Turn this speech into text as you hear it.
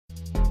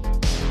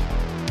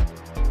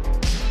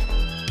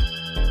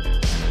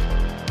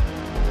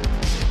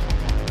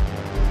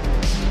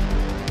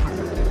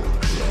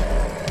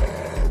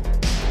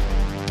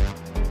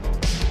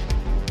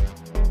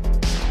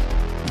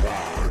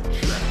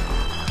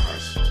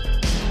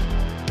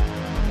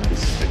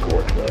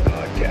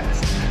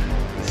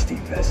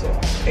Vessel,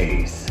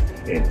 Ace,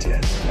 and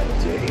Death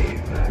Metal Dave.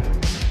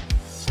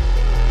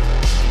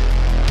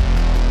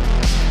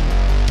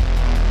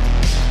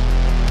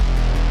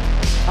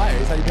 Hi,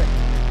 Ace. How you been?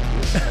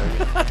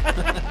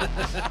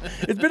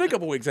 It's been a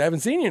couple weeks. I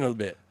haven't seen you in a little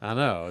bit. I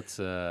know. It's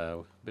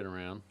been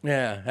around.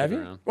 Yeah, have you?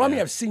 Around. Well, I mean,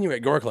 Yeah. I've seen you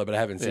at Gore Club, but I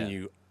haven't seen Yeah.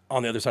 you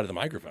on the other side of the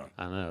microphone.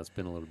 I know. It's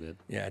been a little bit.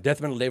 Yeah,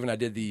 Death Metal Dave and I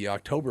did the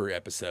October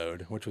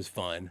episode, which was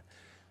fun.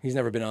 He's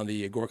never been on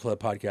the Gore Club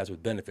podcast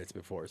with benefits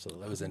before, so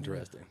that was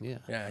interesting. Yeah.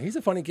 Yeah, he's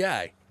a funny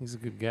guy. He's a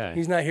good guy.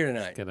 He's not here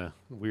tonight. got a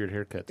weird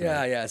haircut Yeah,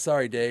 tonight. yeah.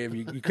 Sorry, Dave.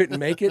 You couldn't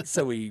make it,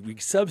 so we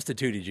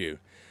substituted you.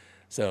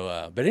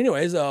 So, but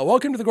anyways,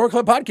 welcome to the Gore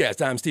Club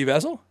podcast. I'm Steve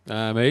Essel.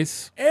 I'm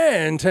Ace.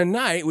 And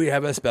tonight we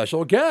have a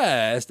special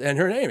guest, and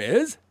her name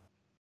is...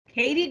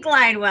 Katie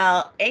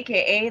Glidewell,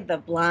 a.k.a. the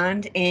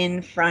Blonde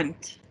in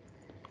Front.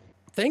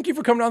 Thank you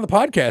for coming on the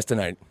podcast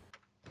tonight.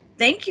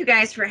 Thank you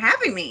guys for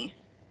having me.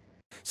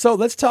 So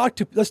let's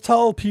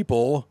tell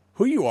people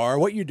who you are,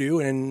 what you do,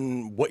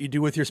 and what you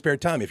do with your spare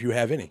time, if you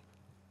have any.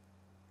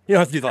 You don't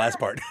have to do the last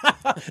part.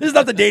 This is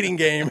not the dating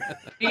game.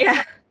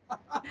 Yeah.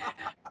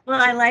 Well,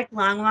 I like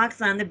long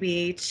walks on the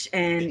beach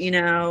and,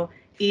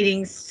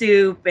 eating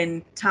soup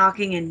and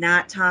talking and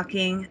not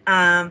talking.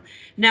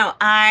 No,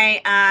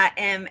 I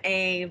am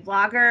a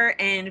vlogger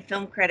and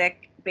film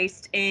critic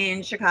based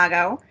in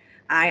Chicago.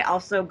 I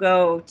also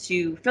go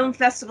to film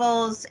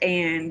festivals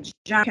and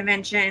genre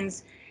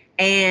conventions.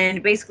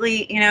 And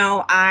basically,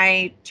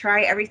 I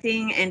try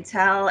everything and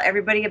tell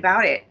everybody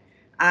about it.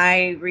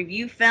 I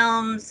review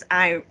films.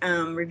 I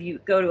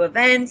go to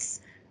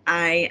events.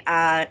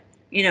 I,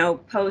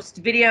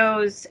 post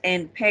videos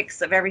and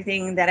pics of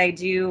everything that I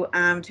do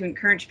to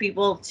encourage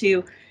people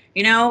to,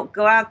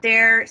 go out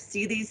there,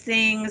 see these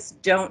things,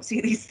 don't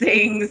see these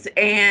things,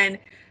 and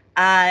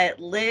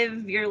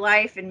live your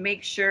life and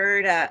make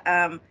sure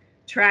to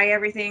try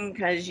everything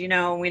because,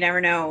 we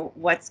never know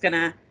what's going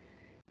to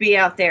be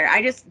out there.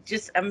 I'm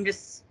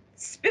just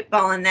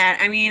spitballing that.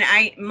 I mean,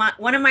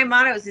 one of my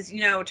mottos is,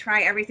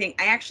 try everything.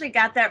 I actually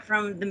got that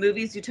from the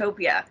movie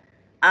Zootopia.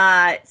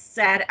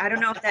 Sad. I don't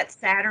know if that's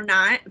sad or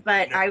not,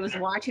 but I was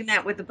watching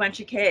that with a bunch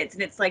of kids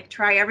and it's like,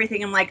 try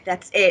everything. I'm like,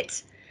 that's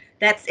it.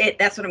 That's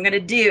what I'm going to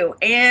do.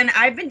 And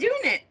I've been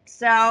doing it.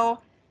 So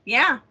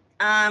yeah.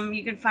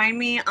 You can find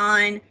me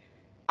on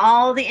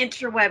all the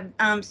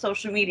interweb,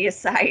 social media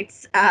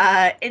sites,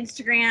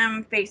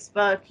 Instagram,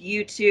 Facebook,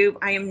 YouTube.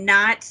 I am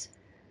not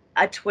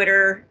a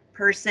Twitter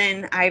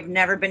person. I've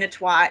never been a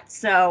twat.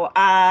 So,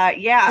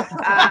 yeah.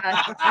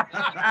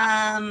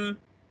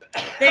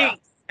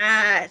 Thanks.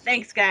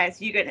 Thanks,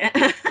 guys. You good?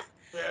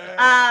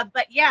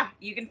 But yeah,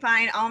 you can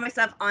find all my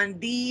stuff on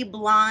The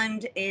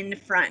Blonde in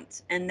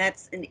Front, and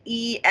that's an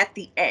E at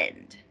the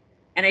end.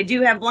 And I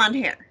do have blonde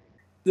hair.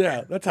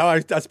 Yeah, that's how I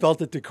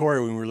spelled it to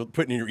Corey when we were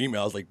putting in your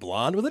emails, like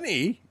blonde with an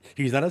E.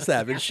 He's not a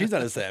savage. She's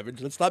not a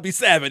savage. Let's not be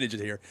savage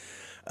here.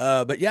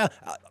 But yeah,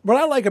 what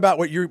I like about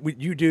what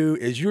you do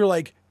is you're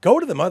like, go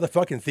to the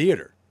motherfucking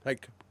theater.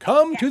 Like,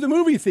 come to the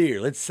movie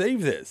theater. Let's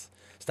save this.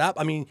 Stop.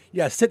 I mean,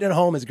 yeah, sitting at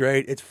home is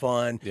great. It's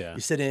fun. Yeah.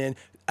 You sit in.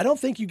 I don't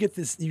think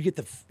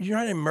you're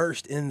not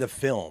immersed in the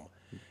film.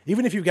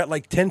 Even if you've got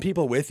like 10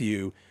 people with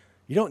you,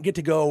 you don't get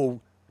to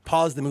go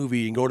pause the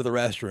movie and go to the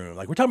restroom.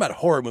 Like, we're talking about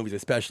horror movies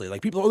especially.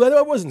 Like, people,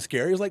 that wasn't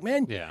scary. It was like,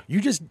 man, you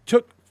just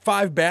took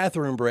 5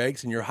 bathroom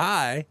breaks and you're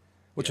high.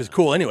 Which is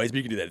cool anyways, but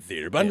you can do that in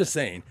theater. But I'm just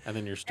saying. And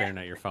then you're staring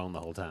at your phone the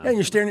whole time. Yeah, and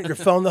you're staring at your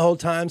phone the whole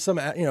time.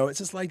 It's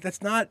just like,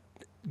 that's not,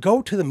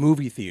 go to the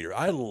movie theater.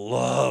 I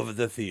love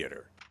the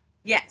theater.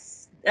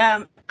 Yes.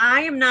 I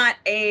am not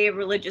a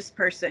religious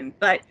person,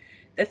 but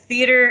the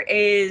theater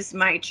is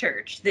my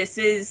church. This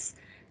is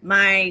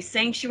my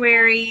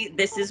sanctuary.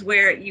 This is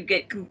where you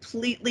get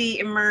completely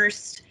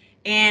immersed.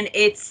 And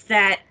it's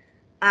that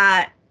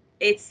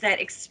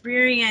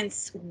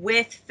experience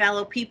with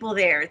fellow people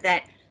there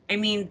that, I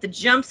mean, the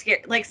jump scare,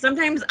 like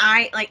sometimes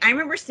I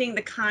remember seeing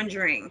The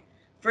Conjuring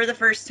for the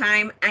first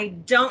time. I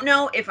don't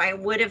know if I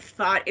would have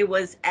thought it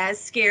was as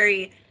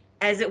scary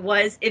as it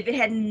was if it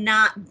had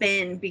not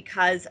been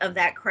because of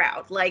that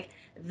crowd. Like,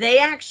 they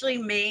actually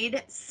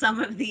made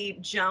some of the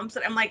jumps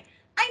that I'm like,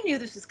 I knew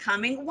this was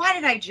coming. Why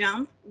did I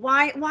jump?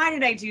 Why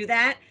did I do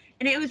that?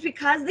 And it was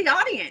because of the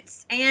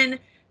audience. And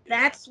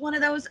that's one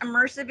of those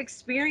immersive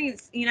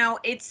experience.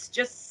 It's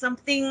just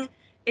something.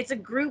 It's a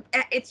group.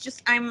 It's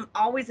just, I'm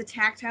always a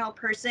tactile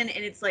person,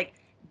 and it's like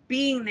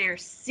being there,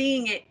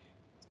 seeing it,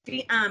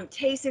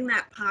 tasting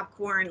that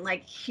popcorn,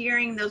 like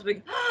hearing those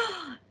big,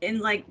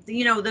 and like,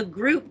 the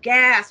group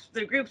gasp,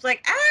 the group's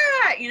like,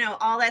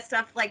 all that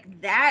stuff.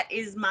 Like, that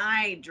is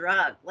my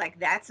drug. Like,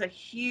 that's a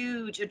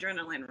huge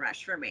adrenaline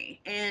rush for me.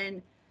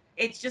 And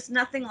it's just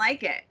nothing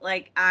like it.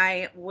 Like,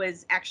 I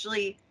was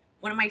actually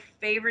one of my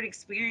favorite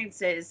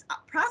experiences,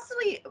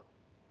 possibly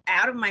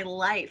out of my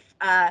life.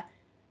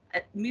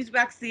 Music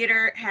Box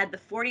Theater had the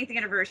 40th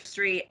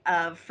anniversary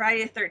of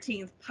Friday the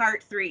 13th,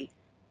 Part 3,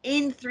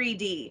 in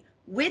 3D,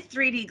 with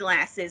 3D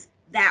glasses.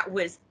 That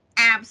was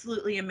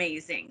absolutely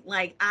amazing.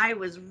 Like, I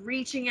was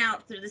reaching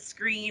out through the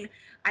screen.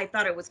 I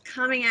thought it was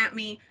coming at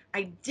me.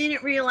 I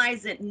didn't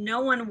realize that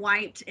no one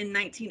wiped in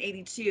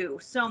 1982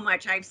 so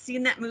much. I've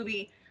seen that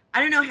movie, I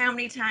don't know how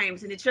many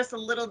times, and it's just the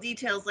little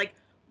details like,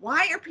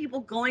 why are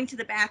people going to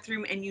the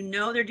bathroom and you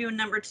know they're doing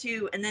number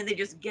 2 and then they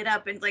just get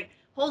up and like,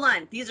 hold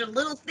on, these are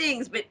little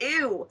things, but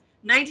ew,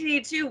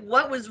 1982,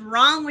 what was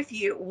wrong with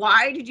you?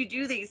 Why did you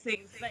do these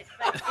things? But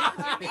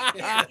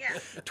yeah.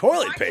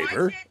 Toilet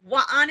paper.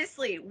 Well,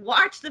 honestly,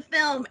 watch the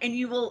film and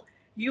you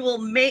will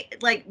make,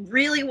 like,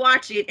 really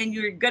watch it and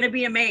you're going to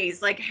be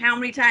amazed. Like, how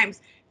many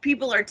times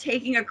people are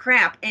taking a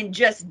crap and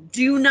just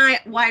do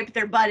not wipe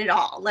their butt at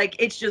all. Like,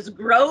 it's just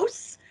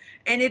gross.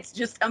 And it's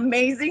just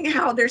amazing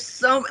how there's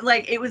so,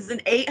 like, it was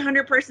an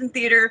 800 person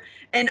theater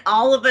and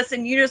all of us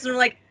in unison were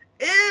like,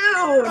 ew,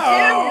 dude,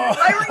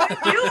 what were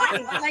you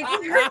doing? Like,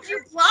 you heard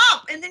you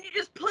flop and then you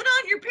just put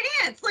on your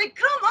pants. Like,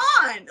 come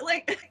on.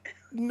 Like,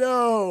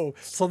 no.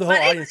 So the whole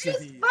but audience it's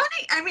just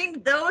funny. I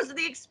mean, those are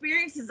the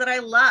experiences that I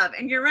love.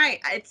 And you're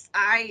right.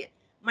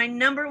 My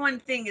number one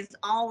thing is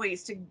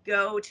always to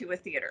go to a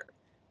theater.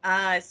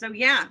 So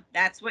yeah,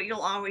 that's what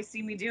you'll always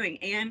see me doing.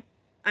 And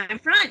I'm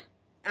front.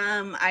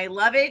 I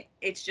love it.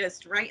 It's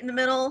just right in the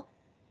middle,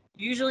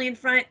 usually in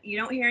front. You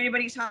don't hear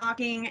anybody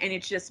talking and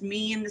it's just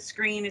me and the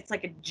screen. It's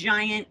like a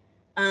giant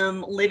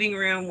living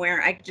room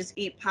where I could just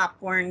eat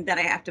popcorn that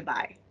I have to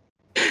buy.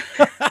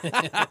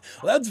 Well,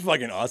 that's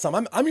fucking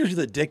awesome. I'm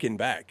usually the dick in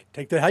back.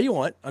 Take that how you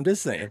want. I'm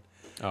just saying.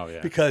 Oh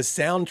yeah. Because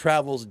sound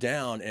travels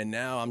down, and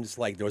now I'm just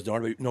like, there was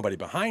nobody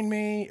behind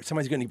me. If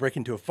somebody's going to break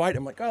into a fight,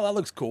 I'm like, oh, that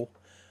looks cool.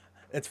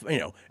 It's, you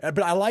know,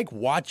 but I like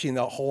watching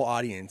the whole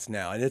audience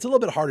now, and it's a little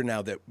bit harder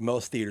now that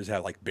most theaters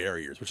have like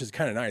barriers, which is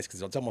kind of nice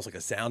because it's almost like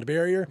a sound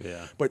barrier.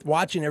 Yeah. But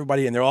watching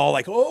everybody and they're all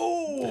like,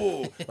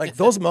 oh, like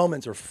those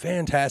moments are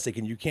fantastic,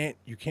 and you can't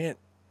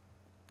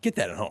get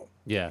that at home.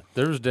 Yeah,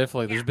 there's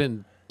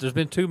been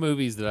 2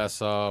 movies that I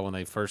saw when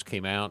they first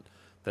came out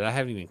that I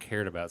haven't even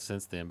cared about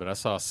since then. But I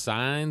saw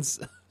Signs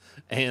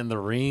and The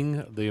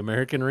Ring, the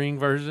American Ring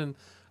version.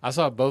 I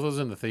saw both of those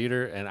in the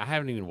theater, and I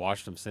haven't even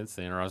watched them since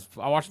then. I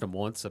watched them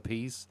once a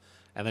piece,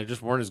 and they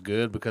just weren't as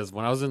good because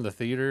when I was in the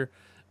theater,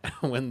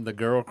 when the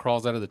girl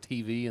crawls out of the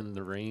TV in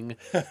The Ring,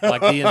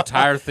 like the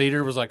entire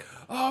theater was like,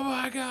 "Oh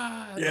my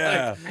god!"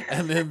 Yeah. Like,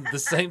 and then the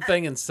same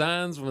thing in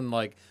Signs when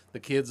like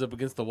the kid's up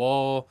against the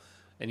wall.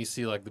 And you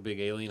see like the big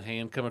alien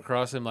hand come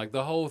across him, like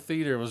the whole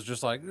theater was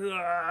just like,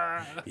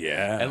 "Argh!"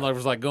 Yeah. and like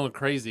was like going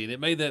crazy, and it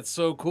made that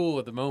so cool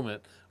at the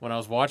moment when I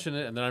was watching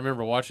it, and then I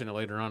remember watching it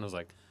later on. I was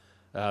like,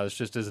 this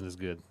just isn't as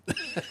good.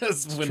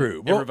 It's when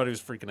true. Everybody was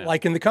freaking out.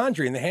 Like in The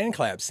Conjuring, the hand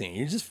clap scene,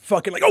 you're just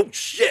fucking like, oh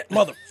shit,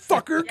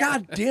 motherfucker,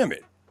 god damn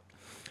it.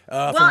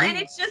 And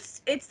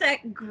it's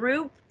that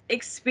group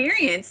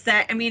experience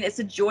that, I mean, it's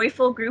a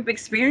joyful group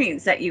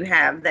experience that you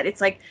have, that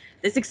it's like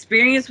this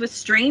experience with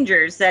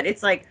strangers that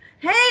it's like,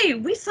 hey,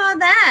 we saw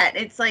that.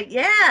 It's like,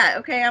 yeah,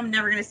 okay, I'm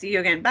never going to see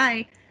you again.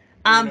 Bye.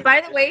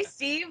 By the way,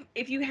 Steve,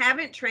 if you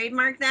haven't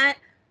trademarked that,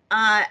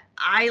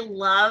 I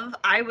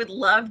would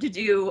love to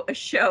do a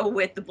show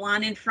with the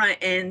blonde in front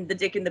and the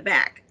dick in the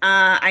back.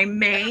 I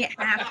may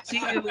have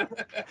to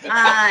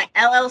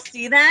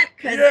LLC that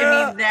because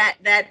I mean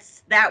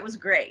that was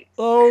great.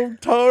 Oh,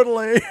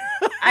 totally.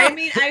 I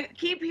mean, I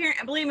keep hearing.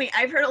 Believe me,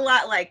 I've heard a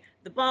lot like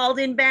the bald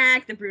in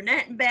back, the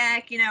brunette in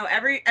back. You know,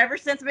 ever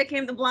since I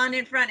became the blonde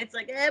in front, it's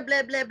like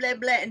blah blah blah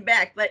blah in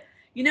back. But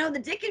you know, the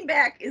dick in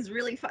back is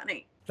really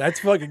funny. That's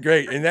fucking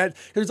great. And that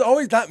there's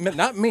always not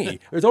me.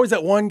 There's always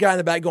that one guy in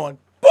the back going,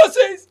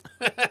 pussies.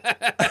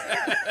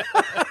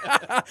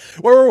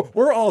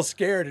 we're all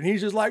scared, and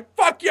he's just like,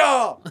 fuck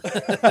y'all.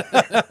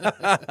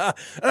 And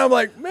I'm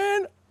like,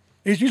 man.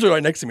 He's usually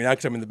right next to me now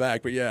because I'm in the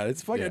back. But yeah,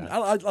 it's fucking. Yeah.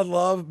 I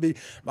love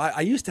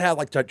I used to have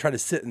like try to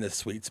sit in this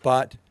sweet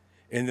spot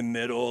in the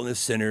middle, in the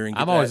center. And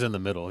I'm always in the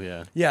middle,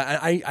 yeah. Yeah,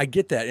 I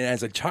get that. And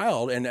as a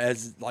child, and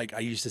as like I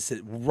used to sit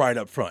right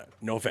up front.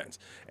 No offense.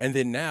 And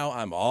then now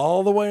I'm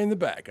all the way in the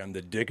back. I'm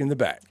the dick in the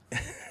back.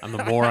 I'm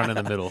the moron in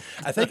the middle.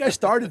 I think I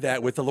started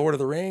that with the Lord of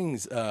the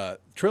Rings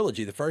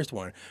trilogy, the first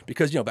one,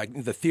 because back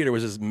the theater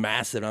was just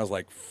massive, and I was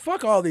like,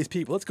 "Fuck all these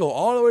people. Let's go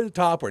all the way to the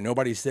top where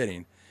nobody's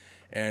sitting."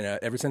 And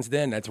ever since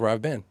then, that's where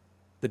I've been,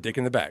 the dick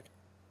in the back.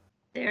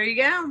 There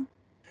you go.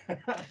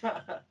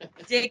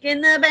 Dick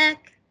in the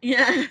back.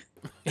 Yeah.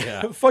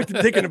 Yeah. Fuck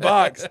the dick in the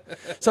box.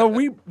 So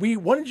we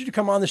wanted you to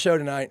come on the show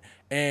tonight,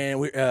 and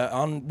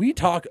we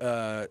talk.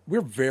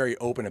 We're very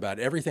open about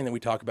everything that we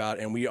talk about,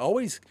 and we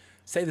always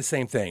say the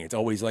same thing. It's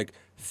always like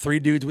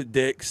 3 dudes with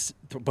dicks,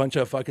 a bunch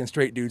of fucking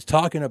straight dudes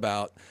talking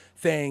about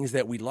things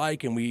that we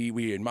like and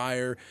we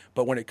admire.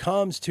 But when it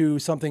comes to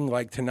something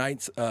like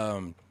tonight's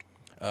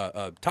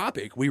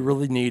topic, we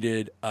really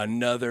needed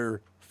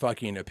another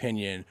fucking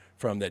opinion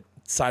from the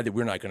side that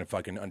we're not going to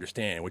fucking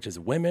understand, which is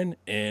women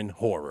in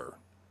horror.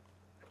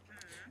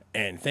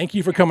 And thank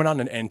you for coming on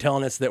and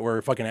telling us that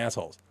we're fucking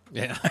assholes.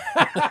 Yeah.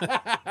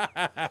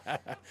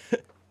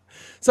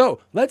 So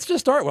let's just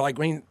start with, like,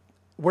 I mean,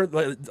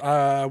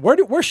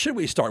 where should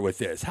we start with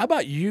this? How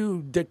about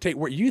you dictate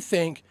where you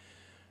think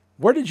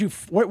Where did you?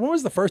 When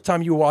was the first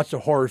time you watched a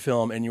horror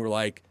film and you were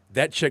like,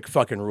 "That chick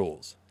fucking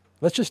rules"?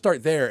 Let's just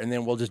start there, and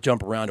then we'll just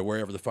jump around to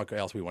wherever the fuck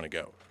else we want to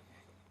go.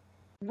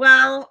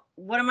 Well,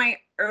 one of my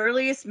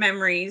earliest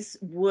memories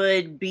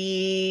would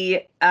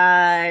be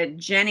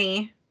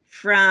Jenny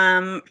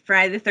from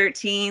Friday the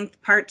 13th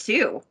Part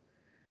 2.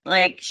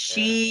 Like,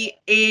 she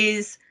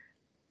is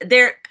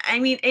there. I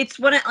mean, it's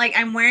like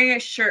I'm wearing a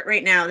shirt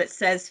right now that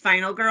says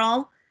Final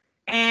Girl,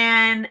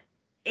 and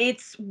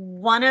it's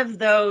one of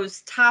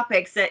those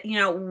topics that,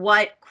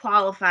 what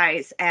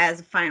qualifies as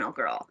a final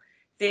girl.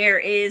 There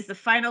is the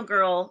final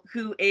girl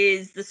who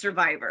is the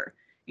survivor.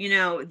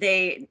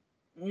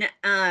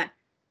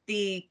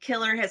 The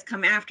killer has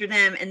come after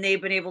them and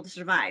they've been able to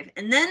survive.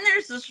 And then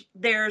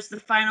there's the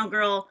final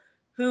girl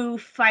who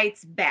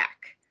fights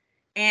back.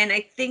 And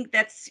I think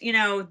that's,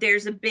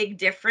 there's a big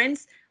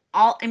difference.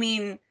 Whatever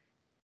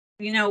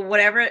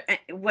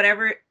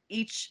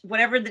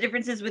the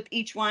difference is with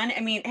each one. I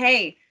mean,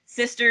 hey,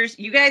 sisters,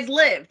 you guys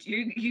lived.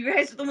 You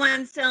guys are the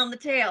ones telling the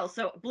tale.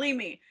 So believe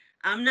me,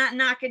 I'm not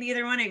knocking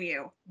either one of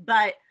you.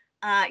 But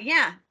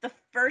the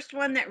first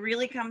one that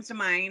really comes to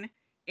mind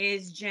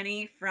is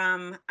Jenny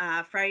from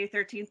Friday the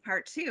 13th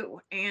Part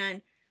 2.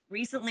 And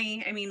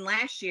recently,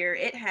 last year,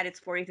 it had its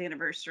 40th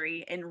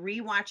anniversary, and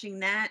rewatching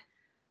that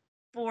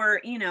for,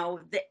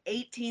 the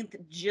 18th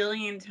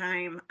jillion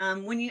time,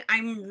 I'm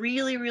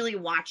really, really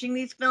watching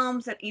these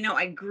films that,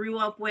 I grew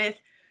up with.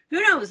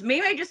 Who knows?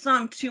 Maybe I just saw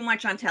them too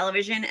much on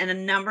television, and a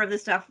number of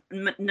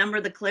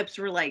the clips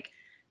were like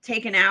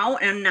taken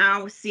out, and I'm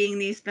now seeing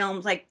these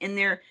films like in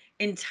their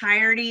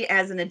entirety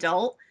as an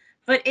adult.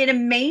 But it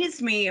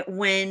amazed me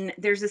when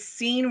there's a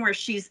scene where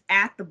she's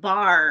at the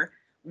bar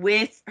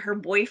with her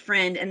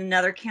boyfriend and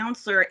another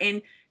counselor,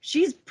 and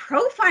she's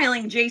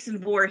profiling Jason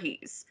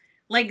Voorhees.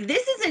 Like,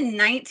 this is in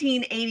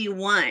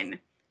 1981,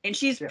 and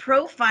she's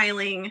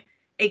profiling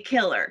a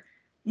killer.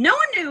 No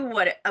one knew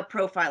what a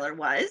profiler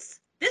was.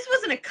 This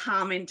wasn't a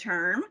common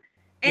term.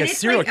 And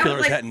serial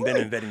killers hadn't been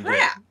invented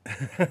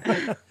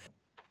yet.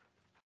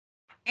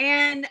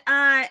 And,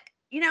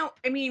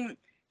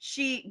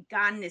 she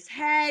got in his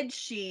head.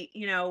 She,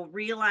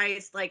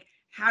 realized like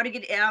how to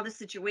get out of the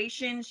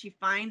situation. She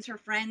finds her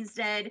friends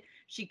dead.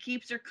 She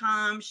keeps her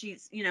calm.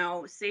 She's,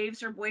 saves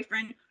her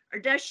boyfriend. Or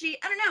does she?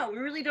 I don't know. We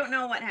really don't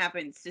know what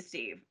happens to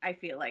Steve, I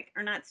feel like.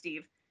 Or not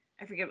Steve.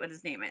 I forget what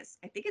his name is.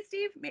 I think it's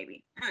Steve,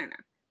 maybe. I don't know.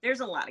 There's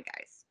a lot of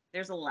guys.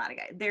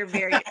 They're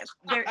very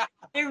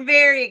they're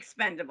very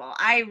expendable.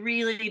 I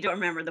really don't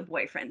remember the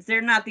boyfriends.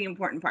 They're not the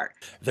important part.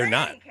 They're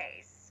not. In any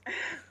case.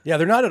 Yeah,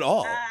 they're not at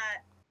all.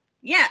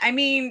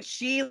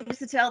 She lives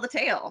to tell the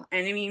tale.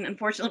 And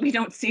unfortunately, we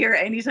don't see her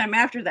anytime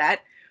after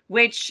that,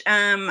 which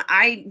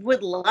I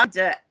would love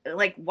to,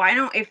 like,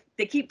 if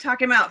they keep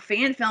talking about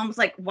fan films,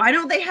 like, why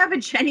don't they have a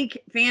Jenny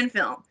fan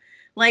film?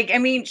 Like,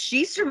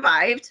 she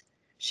survived.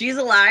 She's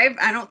alive.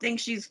 I don't think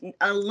she's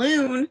a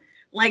loon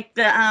like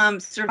the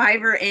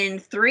survivor in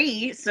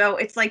 3. So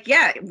it's like,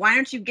 why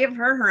don't you give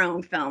her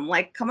own film?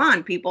 Like, come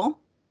on, people.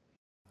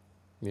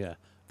 Yeah.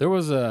 There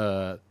was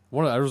there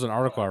was an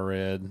article I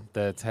read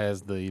that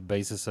has the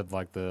basis of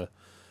like the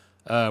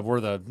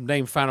where the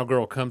name Final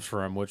Girl comes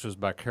from, which was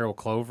by Carol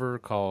Clover,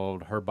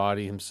 called Her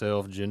Body,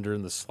 Himself, Gender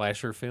in the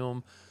Slasher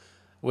Film,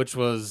 which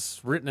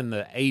was written in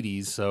the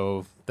 80s.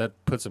 So that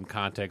puts some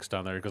context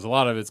on there, because a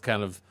lot of it's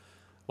kind of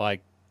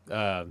like,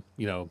 at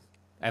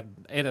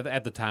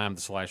the time,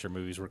 the slasher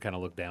movies were kind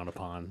of looked down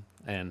upon.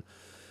 And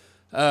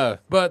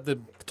but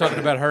talking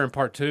about her in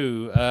Part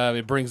 2,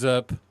 it brings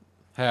up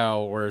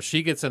where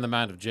she gets in the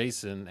mind of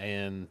Jason,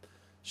 and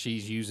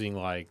she's using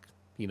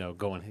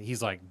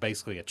he's like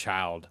basically a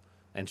child,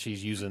 and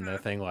she's using the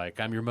thing like,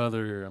 I'm your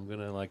mother, I'm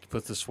gonna like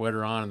put the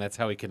sweater on, and that's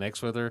how he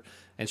connects with her.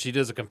 And she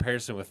does a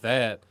comparison with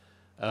that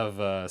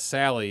of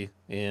Sally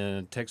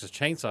in Texas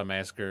Chainsaw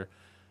Massacre,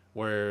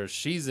 where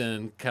she's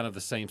in kind of the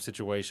same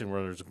situation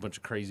where there's a bunch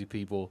of crazy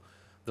people.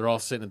 They're all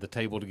sitting at the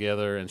table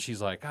together, and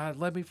she's like, God,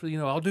 let me,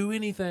 I'll do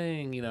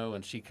anything,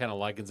 and she kind of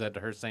likens that to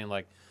her saying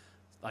like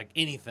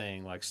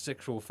anything, like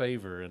sexual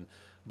favor.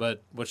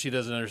 But what she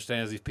doesn't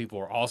understand is these people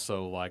are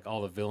also like,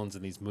 all the villains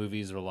in these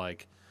movies are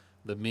like,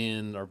 the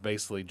men are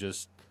basically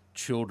just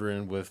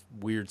children with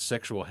weird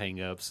sexual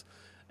hang-ups,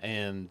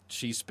 and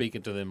she's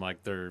speaking to them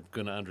like they're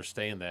going to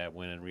understand that,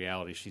 when in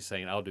reality she's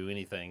saying, I'll do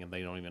anything, and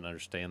they don't even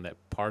understand that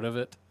part of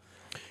it.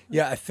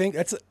 Yeah, I think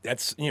that's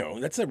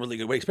a really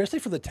good way, especially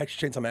for the Texas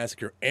Chainsaw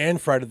Massacre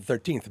and Friday the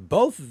 13th.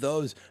 Both of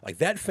those, like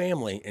that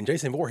family and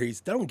Jason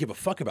Voorhees, they don't give a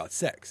fuck about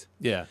sex.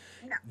 Yeah.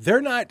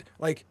 They're not,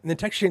 like in the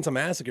Texas Chainsaw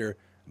Massacre,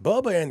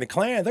 Bubba and the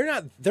clan,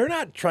 they're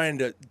not trying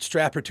to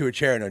strap her to a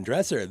chair and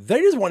undress her. They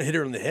just want to hit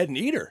her in the head and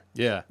eat her.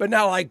 Yeah. But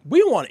now, like,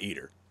 we want to eat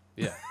her.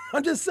 Yeah.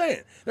 I'm just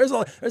saying, there's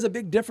a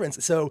big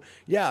difference. So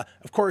yeah,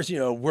 of course,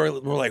 we're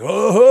like,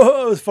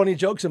 oh, funny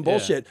jokes and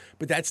bullshit,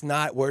 but that's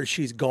not where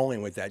she's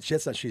going with that.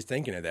 That's not what she's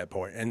thinking at that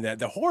point. And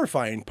the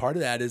horrifying part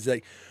of that is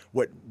like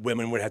what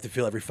women would have to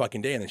feel every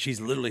fucking day, and then she's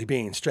literally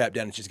being strapped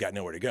down and she's got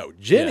nowhere to go.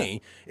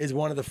 Jenny is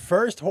one of the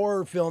first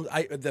horror films,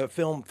 the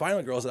film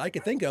Final Girls, that I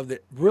could think of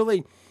that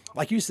really,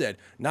 like you said,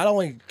 not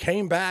only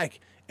came back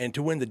and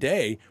to win the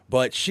day.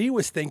 But she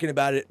was thinking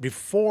about it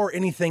before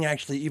anything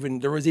actually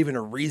there was even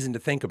a reason to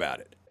think about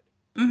it.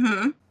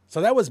 Mm-hmm.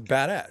 So that was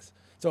badass.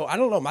 So I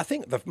don't know. I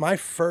think my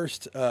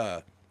first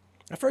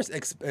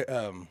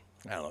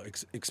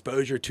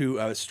exposure to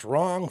a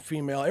strong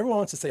female. Everyone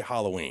wants to say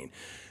Halloween.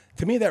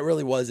 To me, that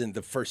really wasn't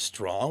the first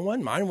strong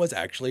one. Mine was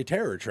actually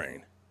Terror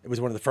Train. It was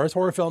one of the first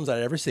horror films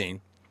I'd ever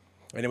seen,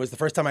 and it was the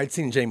first time I'd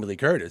seen Jamie Lee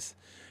Curtis.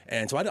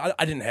 And so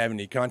I didn't have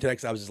any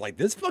context. I was just like,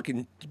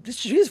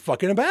 she's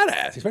fucking a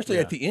badass, especially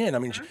at the end. I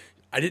mean,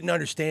 I didn't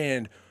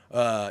understand.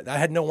 I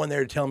had no one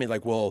there to tell me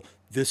like, well,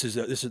 there's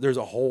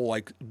a whole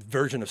like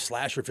version of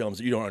slasher films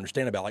that you don't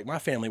understand about. Like my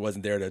family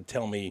wasn't there to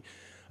tell me,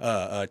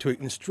 to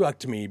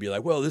instruct me, be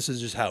like, well, this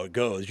is just how it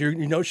goes. You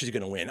know she's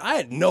going to win. I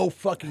had no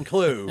fucking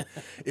clue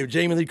if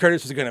Jamie Lee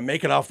Curtis was going to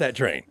make it off that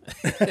train.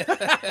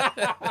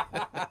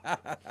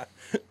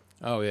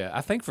 Oh yeah,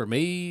 I think for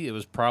me it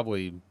was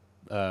probably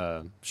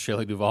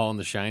Shelley Duvall in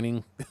The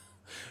Shining.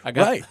 I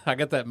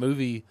got that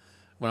movie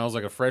when I was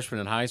like a freshman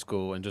in high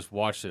school and just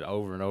watched it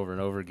over and over and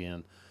over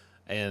again,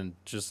 and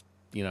just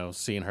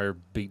seeing her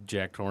beat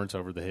Jack Torrance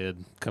over the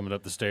head coming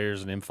up the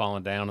stairs and him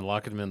falling down and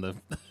locking him in the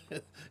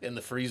in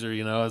the freezer.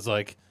 It's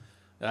like,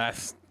 I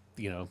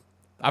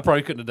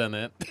probably couldn't have done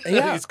that.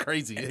 Yeah. It's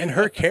crazy. And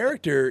her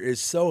character is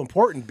so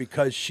important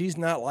because she's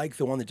not like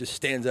the one that just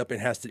stands up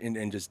and has to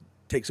and just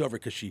takes over,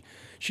 because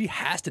she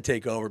has to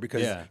take over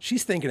because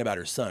she's thinking about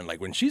her son.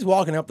 Like when she's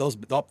walking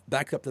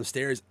back up those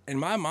stairs, in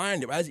my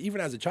mind, even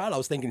as a child, I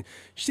was thinking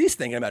she's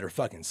thinking about her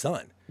fucking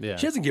son. Yeah.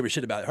 She doesn't give a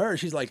shit about her.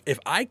 She's like, if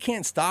I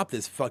can't stop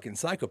this fucking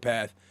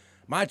psychopath,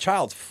 my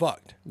child's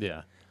fucked.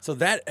 Yeah. So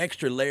that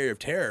extra layer of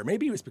terror,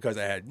 maybe it was because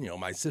I had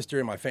my sister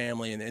and my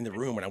family in the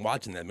room when I'm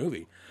watching that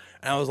movie.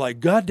 And I was like,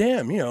 God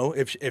damn,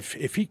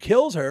 if he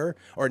kills her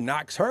or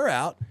knocks her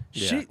out,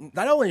 she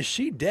not only is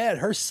she dead,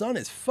 her son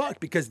is fucked,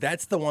 because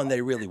that's the one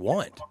they really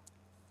want.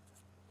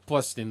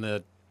 Plus,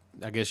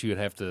 I guess you would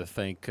have to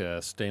thank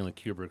Stanley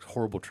Kubrick's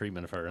horrible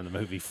treatment of her in the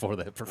movie for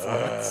that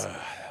performance.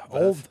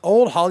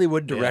 Old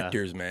Hollywood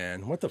directors,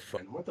 man. What the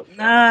fuck?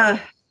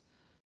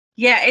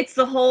 Yeah, it's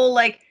the whole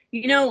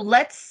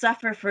let's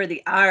suffer for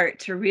the art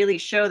to really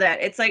show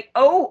that. It's like,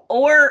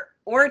 or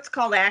it's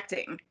called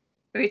acting.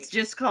 It's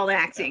just called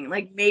acting.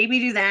 Like maybe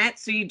do that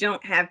so you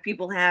don't have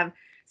people have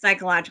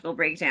psychological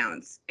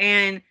breakdowns.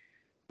 And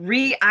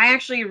I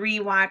actually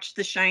rewatched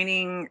The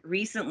Shining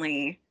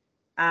recently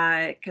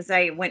because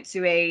I went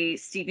to a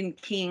Stephen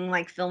King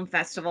film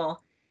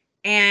festival,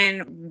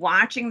 and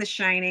watching The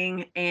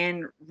Shining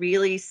and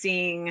really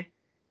seeing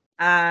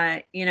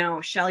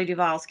Shelley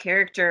Duvall's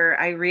character,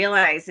 I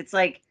realized it's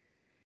like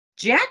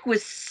Jack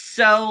was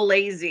so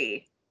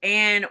lazy,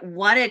 and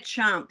what a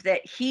chump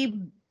that he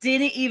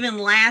didn't even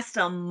last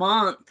a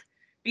month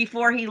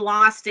before he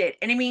lost it.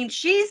 And I mean,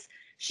 she's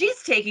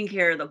taking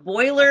care of the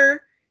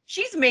boiler.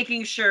 She's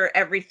making sure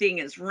everything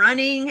is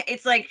running.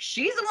 It's like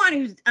she's the one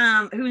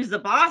who's the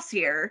boss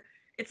here.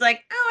 It's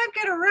like, oh, I've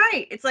got it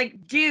right. It's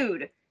like,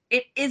 dude,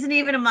 it isn't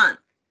even a month.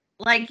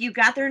 Like, you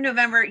got there in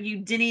November, you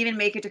didn't even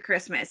make it to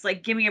Christmas.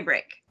 Like, give me a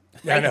break.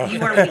 Like,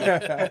 you are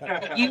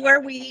weak. You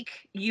are weak.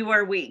 You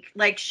are weak.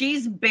 Like,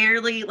 she's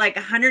barely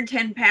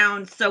 110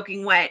 pounds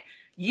soaking wet.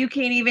 You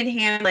can't even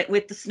handle it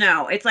with the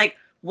snow. It's like,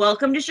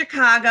 welcome to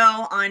Chicago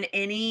on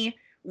any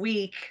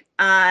week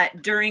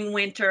during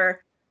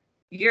winter.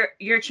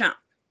 You're chump.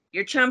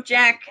 You're chump,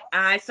 Jack.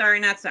 Sorry,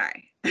 not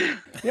sorry.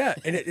 Yeah,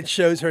 and it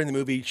shows her in the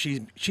movie.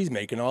 She's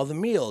making all the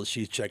meals.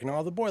 She's checking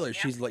all the boilers.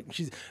 Yeah.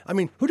 I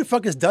mean, who the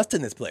fuck is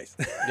dusting this place?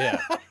 Yeah.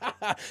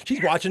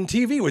 She's watching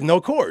TV with no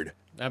cord.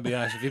 I'll be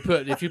honest.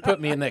 If you put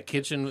me in that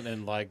kitchen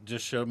and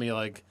just showed me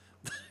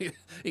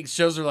it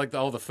shows her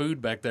all the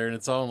food back there, and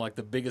it's all in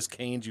the biggest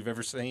cans you've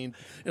ever seen.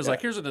 It's like,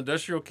 here's an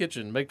industrial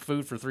kitchen, make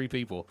food for 3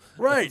 people.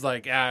 Right. It's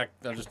like,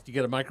 you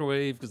get a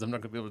microwave because I'm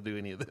not gonna be able to do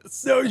any of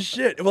this. No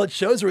shit. Well, it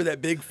shows her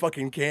that big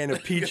fucking can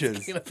of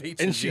peaches,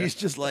 and she's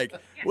just like,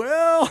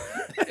 well,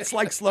 it's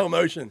like slow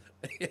motion.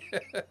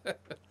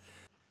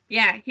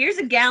 Yeah, here's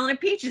a gallon of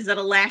peaches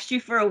that'll last you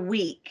for a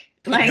week.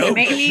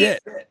 Shit.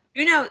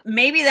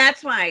 Maybe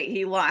that's why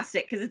he lost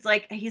it, because it's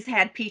like he's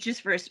had peaches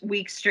for a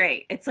week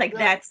straight. It's like,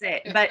 that's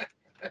it. But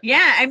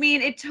yeah, I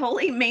mean, it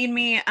totally made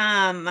me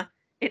relook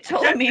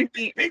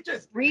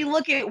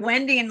at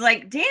Wendy and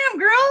damn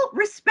girl,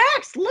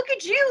 respects. Look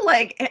at you.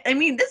 I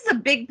mean, this is a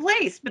big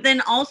place. But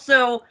then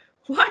also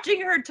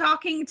watching her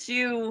talking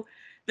to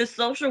the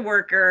social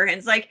worker, and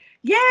it's like,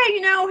 yeah,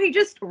 he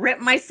just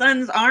ripped my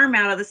son's arm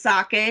out of the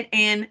socket,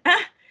 and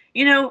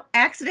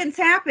accidents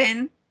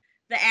happen.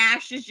 The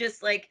ash is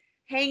just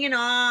hanging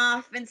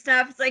off and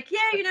stuff. It's like,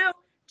 yeah,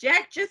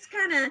 Jack just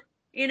kind of,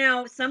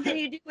 something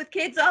you do with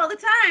kids all the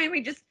time.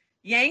 He just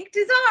yanked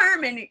his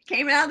arm and it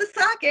came out of the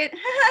socket.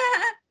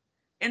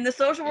 And the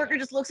social worker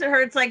just looks at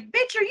her. It's like,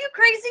 bitch, are you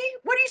crazy?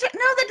 What are you saying?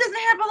 No, that doesn't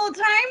happen all the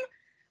time.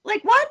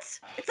 Like, what?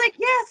 It's like,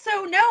 yeah,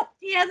 so no,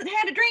 he hasn't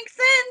had a drink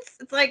since.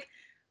 It's like,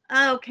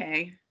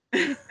 okay.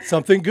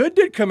 Something good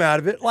did come out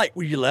of it.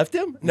 You left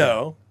him?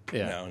 No.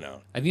 Yeah.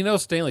 No. And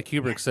Stanley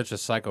Kubrick's such a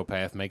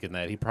psychopath making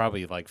that. He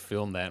probably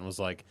filmed that and was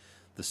like,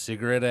 the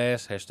cigarette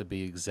ass has to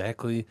be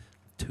exactly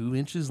 2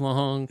 inches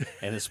long,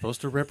 and it's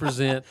supposed to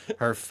represent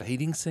her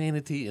fading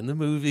sanity in the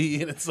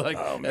movie. And it's like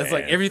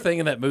everything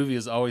in that movie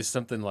is always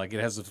something like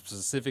it has a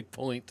specific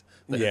point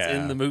that it's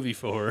in the movie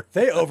for.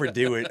 They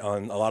overdo it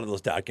on a lot of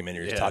those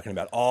documentaries, talking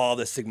about all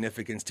the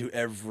significance to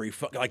every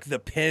like the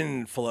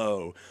pen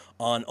flow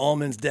on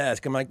Ullman's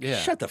desk. I'm like,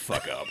 shut the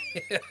fuck up.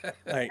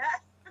 Like,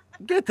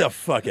 get the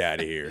fuck out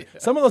of here.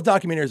 Some of those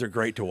documentaries are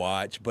great to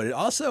watch, but it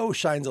also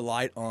shines a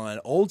light on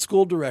old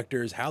school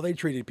directors, how they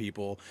treated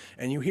people,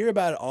 and you hear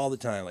about it all the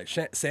time. Like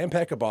Sam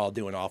Peckinpah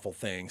doing awful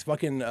things,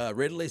 fucking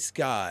Ridley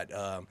Scott,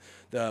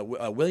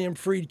 William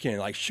Friedkin,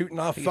 like shooting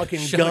off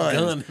fucking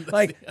guns.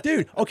 Like,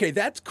 dude, okay,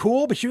 that's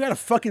cool, but you got a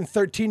fucking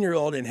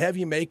 13-year-old in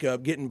heavy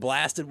makeup getting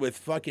blasted with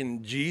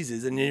fucking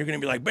Jesus, and then you're gonna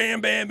be like,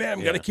 bam, bam,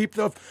 bam. Gotta keep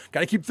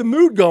the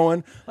mood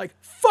going. Like,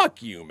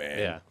 fuck you, man.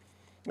 Yeah.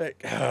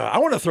 Like, I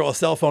want to throw a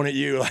cell phone at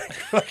you, like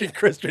fucking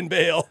Christian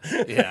Bale.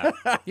 Yeah,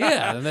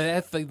 and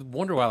they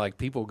wonder why like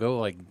people go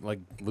like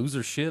lose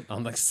their shit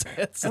on like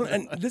sets.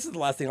 And this is the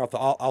last thing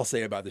I'll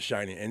say about The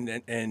Shining.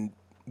 And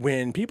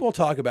when people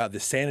talk about the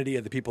sanity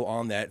of the people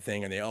on that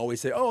thing, and they always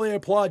say, "Oh, they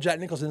applaud Jack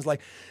Nicholson," it's like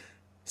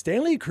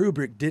Stanley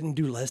Kubrick didn't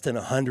do less than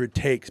 100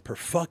 takes per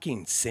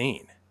fucking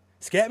scene.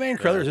 Scatman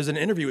Crothers, there's an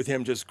interview with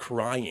him just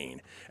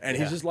crying. And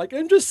he's just like,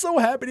 I'm just so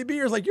happy to be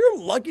here. It's like, you're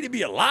lucky to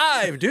be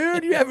alive,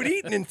 dude. You haven't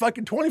eaten in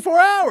fucking 24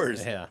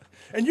 hours. Yeah.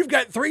 And you've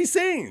got 3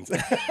 scenes.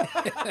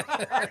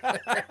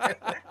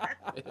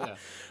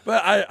 But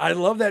I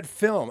love that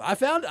film.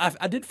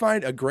 I did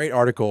find a great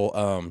article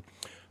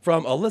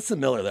from Alyssa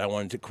Miller that I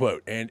wanted to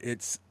quote. And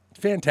it's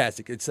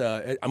fantastic. It's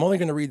I'm only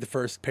going to read the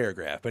first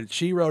paragraph, but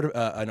she wrote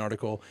an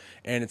article,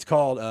 and it's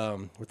called,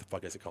 what the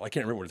fuck is it called? I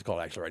can't remember what it's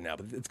called actually right now,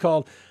 but it's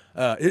called,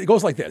 it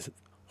goes like this.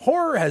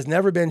 Horror has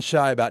never been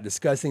shy about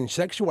discussing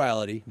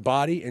sexuality,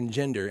 body, and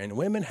gender, and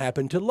women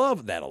happen to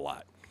love that a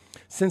lot.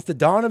 Since the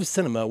dawn of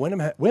cinema,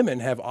 women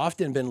have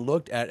often been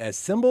looked at as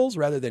symbols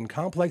rather than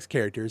complex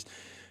characters.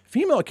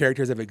 Female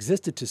characters have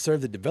existed to serve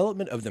the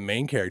development of the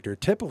main character,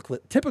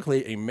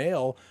 typically a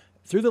male,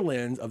 through the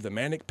lens of the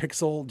manic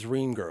pixel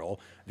dream girl,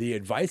 the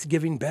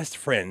advice-giving best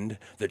friend,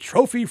 the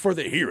trophy for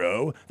the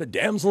hero, the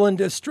damsel in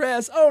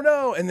distress, oh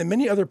no, and the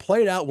many other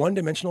played-out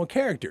one-dimensional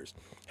characters.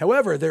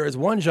 However, there is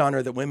one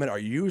genre that women are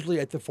usually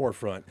at the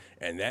forefront,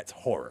 and that's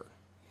horror.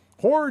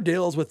 Horror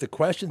deals with the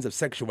questions of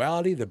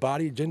sexuality, the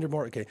body, gender,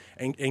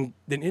 and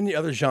than any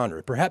other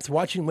genre. Perhaps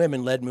watching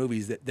women-led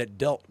movies that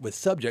dealt with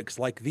subjects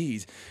like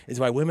these is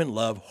why women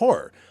love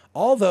horror.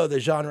 Although the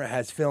genre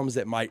has films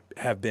that might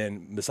have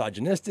been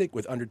misogynistic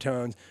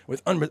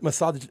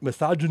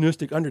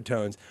misogynistic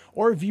undertones,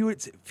 or view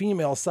its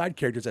female side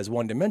characters as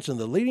one-dimensional,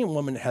 the leading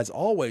woman has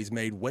always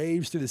made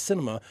waves through the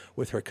cinema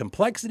with her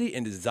complexity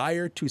and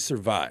desire to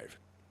survive.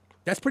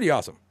 That's pretty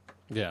awesome.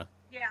 Yeah.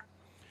 Yeah.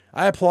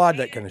 I applaud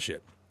that kind of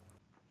shit.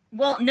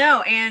 Well,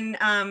 no,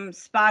 and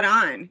spot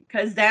on,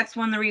 because that's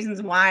one of the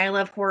reasons why I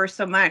love horror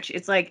so much.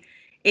 It's like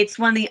it's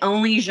one of the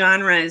only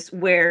genres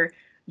where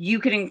you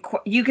can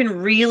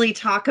really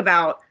talk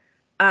about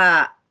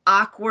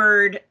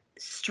awkward,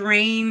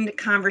 strained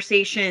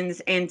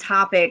conversations and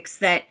topics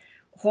that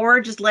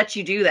horror just lets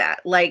you do that,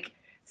 like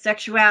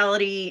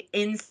sexuality,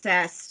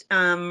 incest,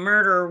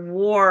 murder,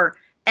 war,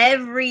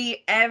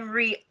 every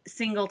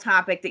single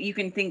topic that you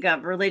can think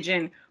of,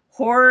 religion.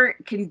 Horror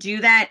can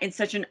do that in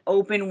such an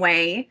open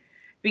way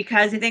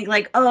because they think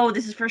like, oh,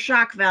 this is for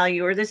shock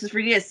value, or this is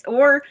for this,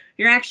 or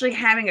you're actually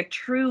having a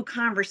true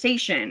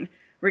conversation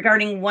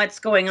regarding what's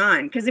going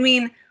on. Because, I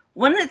mean,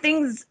 one of the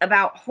things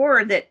about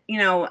horror that,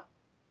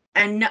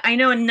 and I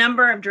know a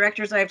number of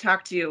directors I've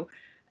talked to,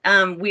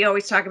 we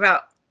always talk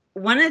about,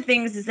 one of the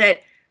things is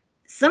that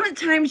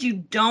sometimes you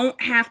don't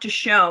have to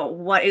show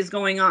what is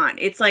going on.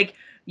 It's like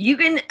you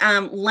can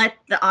let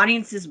the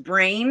audience's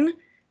brain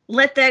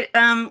let that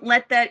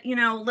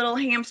little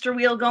hamster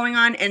wheel going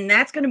on, and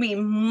that's going to be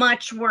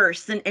much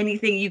worse than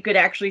anything you could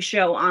actually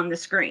show on the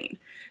screen.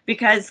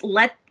 Because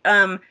let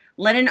an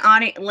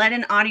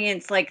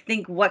audience like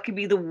think what could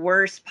be the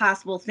worst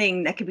possible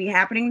thing that could be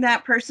happening to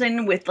that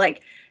person with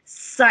like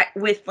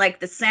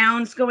the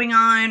sounds going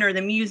on or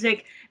the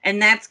music,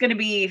 and that's going to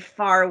be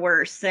far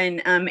worse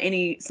than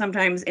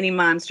sometimes any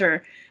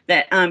monster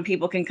that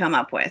people can come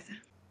up with.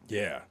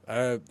 Yeah.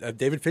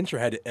 David Fincher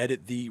had to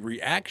edit the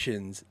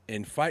reactions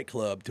in Fight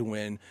Club to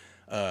when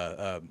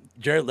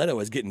Jared Leto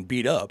was getting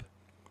beat up,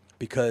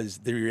 because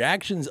the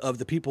reactions of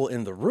the people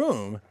in the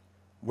room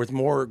was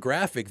more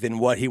graphic than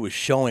what he was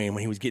showing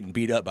when he was getting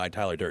beat up by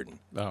Tyler Durden.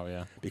 Oh,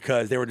 yeah.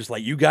 Because they were just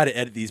like, you got to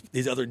edit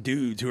these other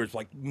dudes who are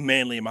like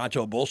manly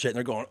macho bullshit, and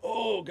they're going,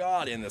 oh,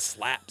 God, and the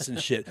slaps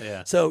and shit.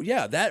 Yeah. So,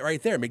 yeah, that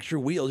right there makes your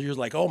wheels, you're just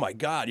like, oh, my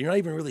God. You're not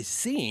even really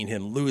seeing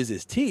him lose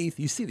his teeth.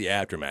 You see the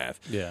aftermath.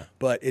 Yeah.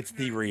 But it's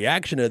the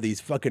reaction of these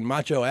fucking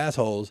macho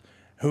assholes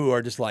who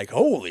are just like,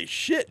 holy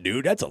shit,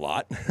 dude, that's a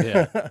lot.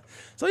 Yeah.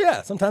 So,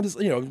 yeah, sometimes,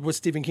 with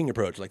Stephen King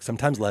approach, like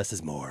sometimes less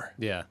is more.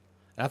 Yeah.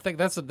 I think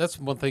that's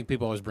one thing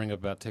people always bring up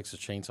about Texas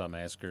Chainsaw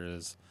Massacre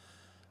is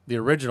the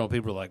original.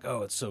 People are like,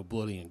 oh, it's so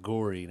bloody and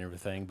gory and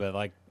everything. But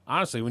like,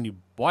 honestly, when you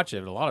watch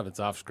it, a lot of it's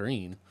off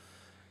screen.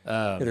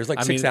 Yeah, there's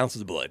like 6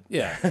 ounces of blood.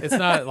 Yeah, it's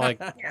not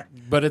like,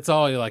 but it's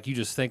all like you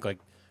just think like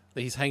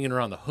he's hanging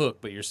around the hook,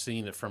 but you're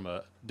seeing it from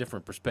a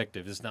different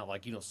perspective. It's not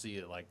like you don't see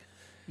it like,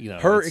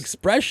 her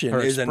expression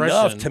is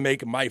enough to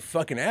make my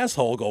fucking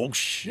asshole go, oh,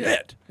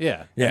 shit.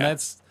 Yeah. And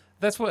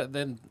that's what,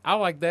 then I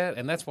like that.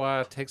 And that's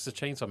why Texas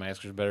Chainsaw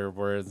Massacre is better.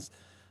 Whereas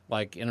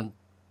like in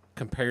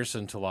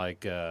comparison to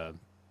like,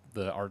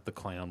 the Art the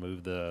Clown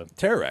movie, the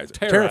Terrifier.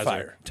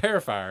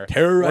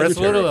 Where it's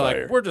literally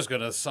like, we're just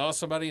going to saw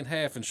somebody in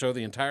half and show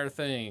the entire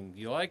thing.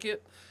 You like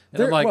it?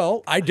 And I'm like,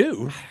 well, I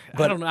do.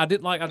 But I don't know. I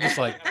didn't like, I'm just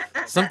like,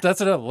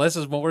 that's enough. Less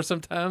is more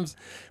sometimes.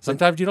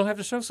 Sometimes you don't have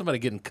to show somebody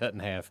getting cut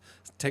in half.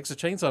 Texas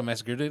Chainsaw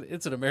Massacre,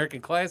 it's an American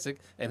classic,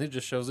 and it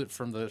just shows it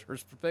from her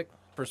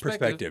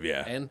perspective,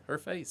 yeah. And her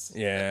face.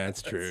 Yeah,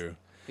 that's true.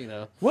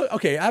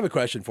 Okay, I have a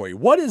question for you.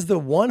 What is the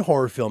one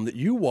horror film that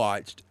you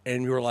watched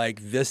and you were like,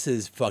 this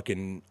is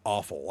fucking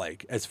awful?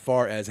 Like, as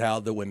far as how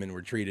the women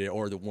were treated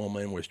or the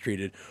woman was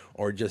treated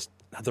or just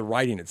the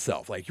writing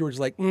itself. Like, you were just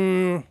like,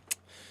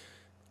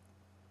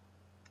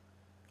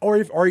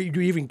 Or do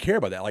you even care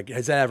about that? Like,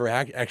 has that ever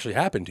actually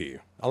happened to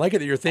you? I like it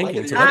that you're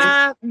thinking.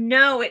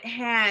 No, it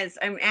has.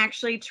 I'm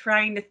actually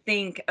trying to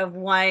think of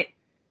what.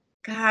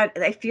 God,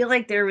 I feel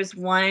like there was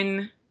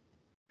one.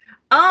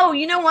 Oh,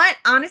 you know what?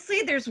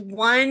 Honestly, there's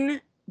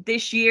one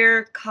this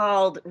year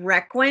called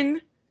Requiem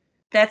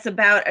that's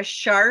about a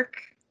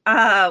shark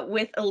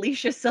with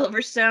Alicia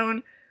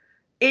Silverstone.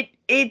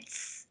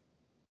 It's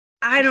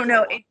I don't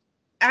know.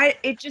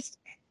 It's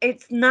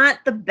not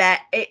the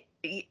best.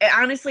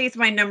 Honestly, it's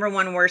my number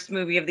one worst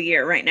movie of the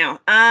year right now.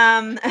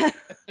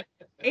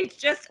 It's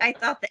just, I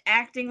thought the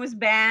acting was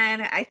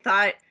bad. I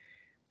thought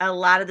a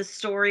lot of the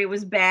story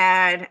was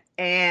bad.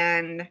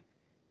 And I'm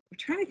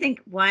trying to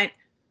think what.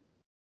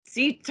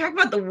 See, talk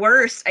about the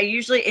worst.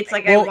 It's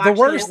like I watch the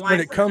worst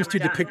when it comes to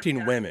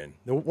depicting women.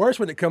 The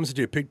worst when it comes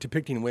to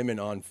depicting women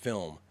on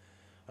film.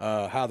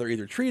 How they're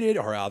either treated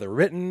or how they're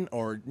written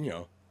or,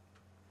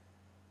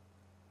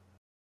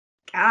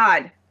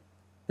 God.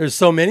 There's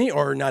so many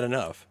or not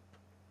enough?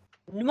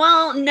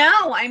 Well,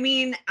 no. I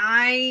mean,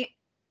 I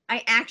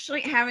actually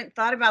haven't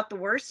thought about the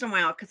worst in a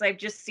while because I've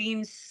just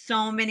seen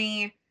so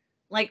many,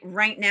 like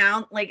right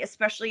now, like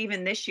especially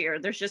even this year,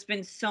 there's just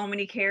been so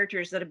many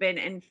characters that have been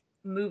in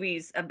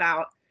movies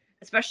about,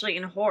 especially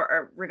in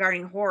horror,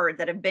 regarding horror,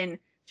 that have been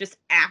just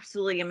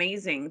absolutely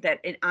amazing. That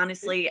it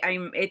honestly,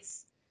 I'm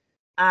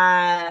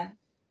gonna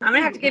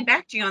have to get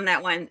back to you on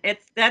that one.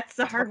 That's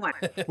a hard one.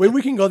 Well,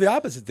 we can go the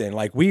opposite then.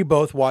 Like we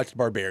both watched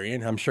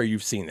Barbarian. I'm sure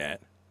you've seen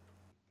that.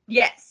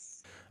 Yes.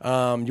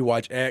 You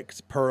watch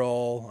X,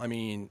 Pearl. I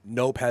mean,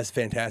 Nope has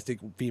fantastic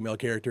female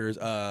characters.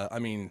 I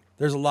mean,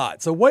 there's a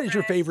lot. So what is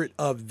your favorite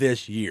of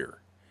this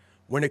year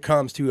when it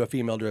comes to a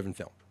female-driven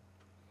film?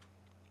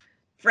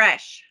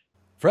 Fresh.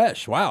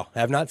 Wow. I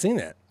have not seen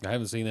that. I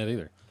haven't seen that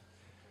either.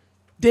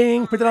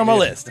 Ding. Put that on my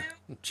list.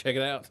 Check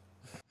it out.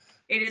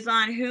 It is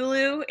on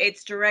Hulu.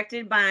 It's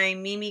directed by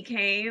Mimi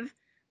Cave.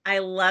 I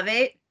love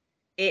it.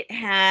 It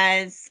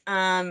has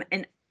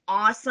an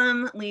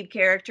awesome lead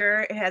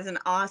character. It has an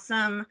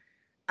awesome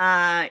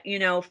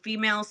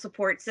female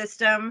support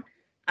system.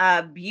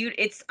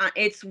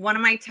 It's one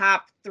of my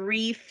top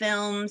 3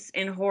 films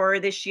in horror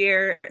this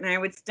year, and I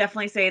would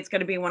definitely say it's going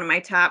to be one of my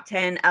top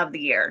 10 of the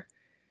year.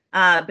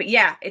 But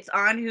yeah, it's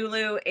on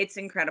Hulu. It's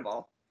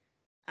incredible.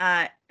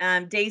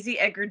 Daisy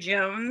Edgar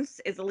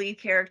Jones is the lead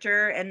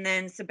character, and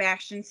then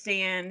Sebastian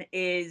Stan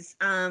is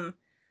the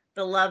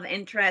love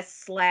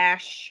interest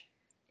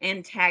 /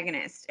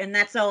 antagonist, and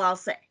that's all I'll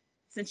say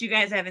since you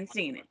guys haven't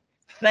seen it.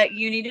 But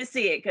you need to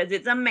see it because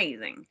it's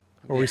amazing.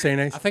 What were we saying,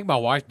 Ace? I think my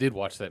wife did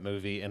watch that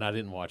movie, and I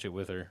didn't watch it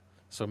with her.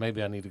 So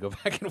maybe I need to go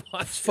back and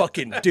watch it.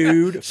 Fucking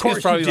dude. Of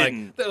course probably you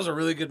didn't. Like, that was a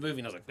really good movie.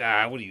 And I was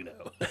like, what do you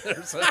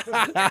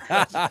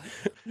know?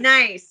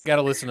 Nice. Got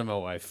to listen to my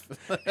wife.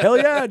 Hell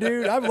yeah,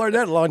 dude. I've learned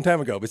that a long time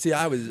ago. But see,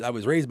 I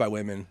was raised by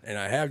women, and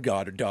I have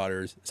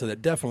daughters, so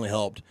that definitely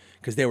helped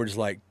because they were just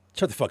like,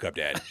 shut the fuck up,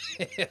 Dad.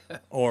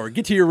 Or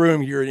get to your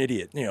room, you're an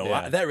idiot.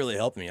 That really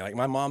helped me. Like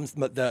my mom's,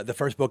 the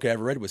first book I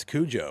ever read was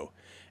Cujo.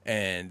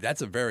 And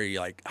that's a very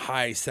like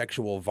high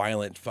sexual,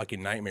 violent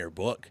fucking nightmare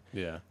book.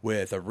 Yeah.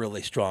 With a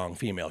really strong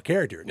female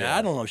character. Now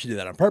I don't know if she did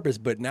that on purpose,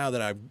 but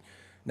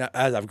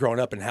as I've grown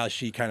up and how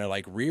she kind of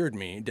like reared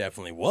me,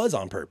 definitely was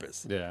on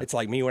purpose. Yeah. It's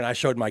like me when I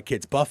showed my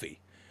kids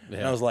Buffy. Yeah.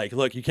 And I was like,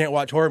 look, you can't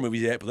watch horror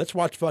movies yet, but let's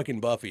watch fucking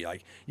Buffy.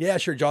 Like, yeah,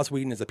 sure, Joss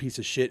Whedon is a piece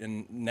of shit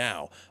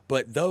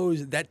but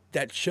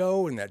that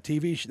show and that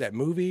that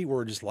movie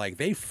were just like,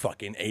 they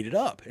fucking ate it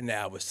up. And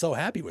I was so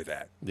happy with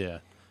that. Yeah.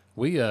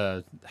 We,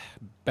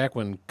 back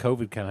when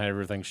COVID kind of had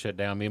everything shut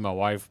down, me and my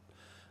wife,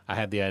 I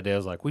had the idea, I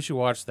was like, we should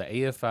watch the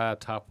AFI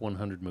top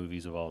 100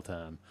 movies of all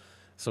time.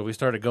 So we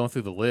started going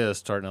through the list,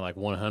 starting at like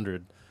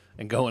 100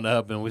 and going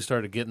up, and we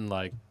started getting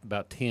like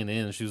about 10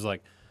 in. And she was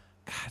like,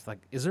 God, like,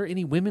 is there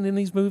any women in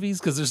these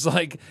movies? Because there's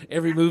like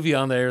every movie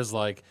on there is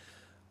like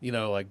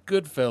like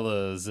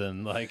Goodfellas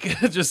and like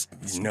just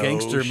No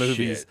gangster shit.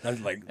 movies. I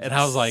was like, And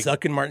I was like,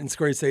 sucking Martin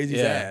Scorsese's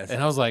ass.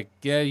 and I was like,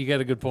 yeah, you got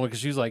a good point, because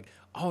she was like,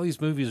 all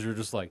these movies are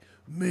just like,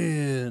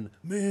 man,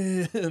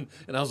 and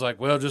I was like,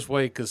 well, just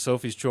wait, because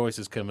Sophie's Choice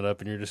is coming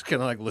up, and you're just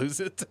gonna like lose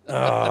it.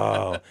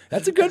 Oh,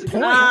 that's a good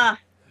point. That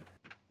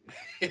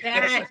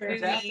That's a movie.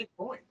 fantastic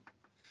point.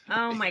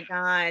 Oh my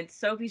God,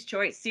 Sophie's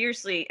Choice.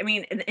 Seriously, I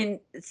mean, in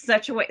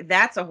such a way,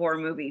 that's a horror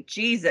movie.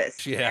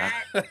 Jesus. Yeah.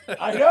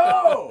 I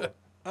know.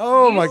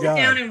 Oh You my sit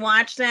down god. and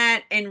watch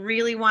that and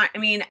really watch. I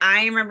mean,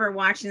 I remember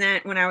watching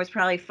that when I was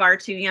probably far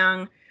too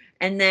young,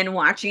 and then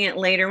watching it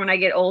later when I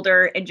get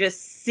older and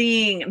just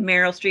seeing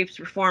Meryl Streep's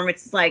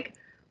performance. It's like,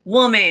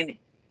 woman,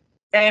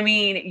 I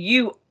mean,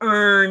 you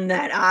earn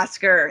that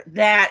Oscar.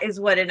 That is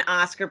what an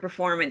Oscar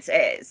performance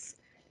is.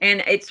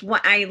 And it's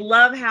what I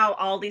love how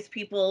all these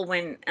people,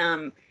 when,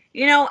 I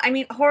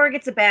mean, horror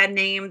gets a bad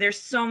name. There's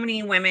so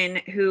many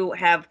women who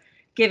have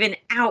given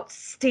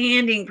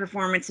outstanding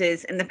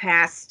performances in the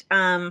past,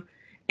 and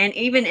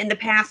even in the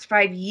past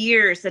 5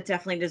 years that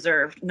definitely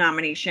deserved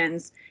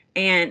nominations,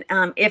 and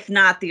if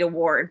not the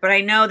award. But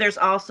I know there's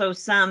also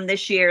some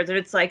this year that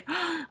it's like,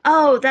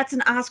 oh, that's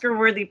an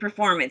Oscar-worthy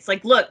performance.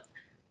 Like, look,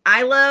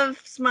 I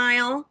love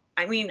Smile.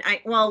 I mean,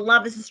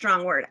 love is a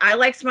strong word. I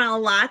like Smile a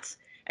lot.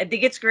 I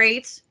think it's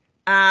great.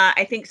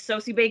 I think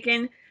Sosie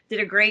Bacon did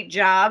a great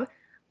job.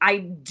 I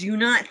do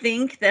not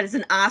think that is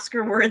an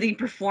Oscar-worthy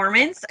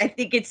performance. I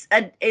think it's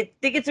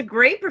a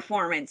great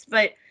performance.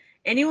 But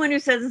anyone who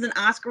says it's an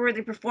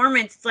Oscar-worthy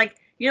performance, it's like,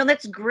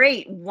 that's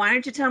great. Why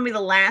don't you tell me the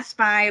last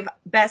 5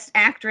 Best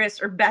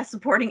Actress or Best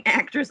Supporting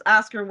Actress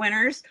Oscar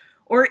winners,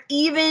 or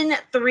even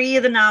 3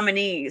 of the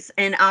nominees,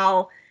 and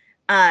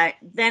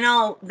then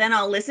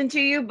I'll listen to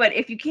you. But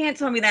if you can't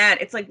tell me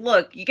that, it's like,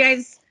 look, you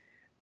guys,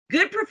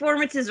 good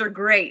performances are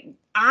great.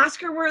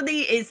 Oscar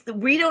worthy is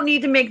we don't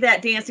need to make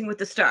that Dancing with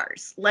the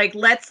Stars. Like,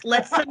 let's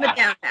simmer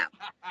down now.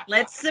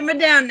 Let's simmer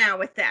down now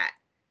with that.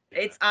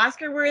 It's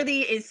Oscar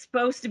worthy is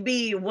supposed to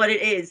be what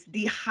it is.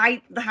 The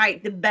height,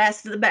 the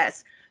best of the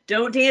best.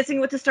 Don't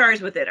Dancing with the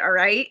Stars with it, all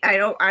right? I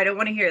don't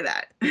want to hear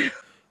that.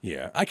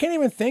 Yeah, I can't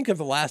even think of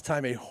the last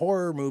time a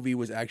horror movie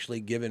was actually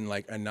given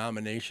like a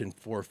nomination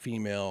for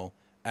female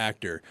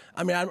actor.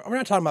 I mean, we're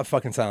not talking about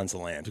fucking Silence of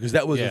the Lambs, because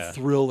that was a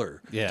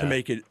thriller to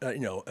make it,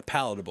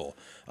 palatable.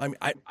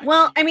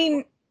 Daniel,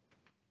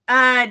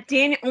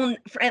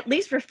 at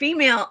least for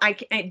female,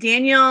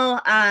 Daniel,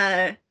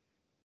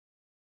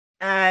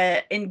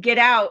 in Get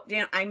Out.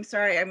 I'm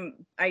sorry,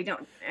 I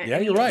don't. Yeah,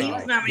 you're right. He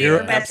was nominated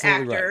for Best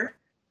Actor. Right.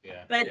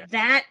 Yeah. But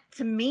that,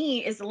 to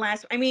me, is the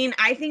last. I mean,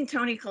 I think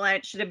Toni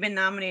Collette should have been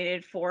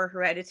nominated for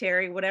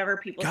Hereditary, whatever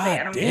people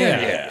say. I don't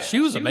care. Yeah. She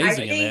was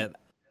amazing in that.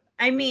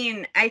 I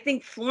mean, I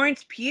think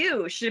Florence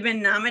Pugh should have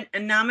been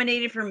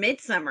nominated for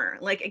Midsummer.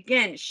 Like,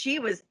 again, she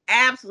was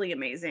absolutely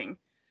amazing.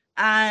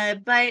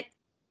 But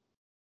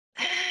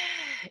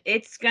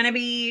it's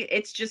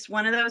just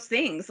one of those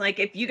things. Like,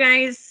 if you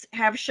guys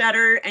have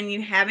Shudder and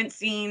you haven't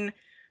seen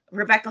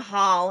Rebecca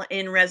Hall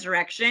in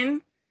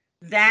Resurrection,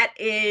 that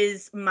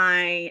is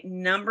my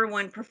number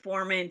 1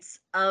 performance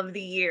of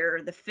the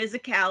year. The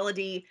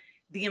physicality,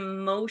 the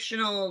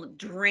emotional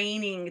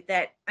draining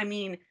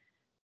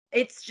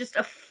it's just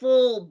a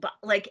full,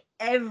 like,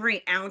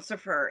 every ounce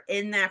of her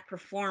in that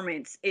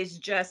performance is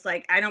just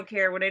like, I don't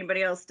care what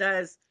anybody else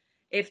does.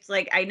 If it's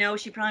like, I know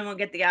she probably won't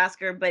get the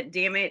Oscar, but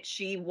damn it,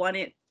 she won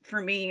it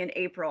for me in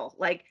April.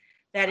 Like,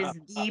 that is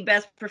the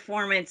best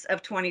performance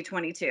of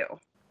 2022.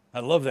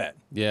 I love that.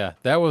 Yeah,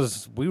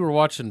 we were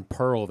watching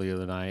Pearl the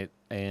other night,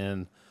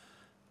 and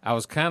I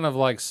was kind of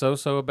like so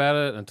about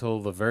it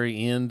until the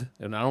very end,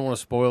 and I don't want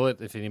to spoil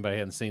it if anybody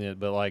hadn't seen it,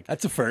 but like,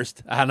 That's a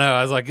first. I know,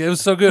 I was like, it was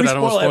so good, We I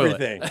don't want to spoil spoil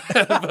everything.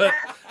 it. But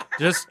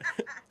just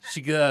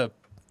she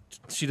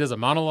does a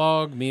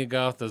monologue. Mia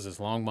Goth does this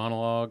long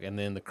monologue, and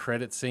then the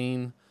credit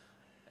scene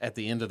at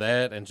the end of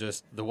that, and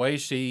just the way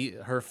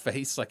her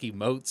face like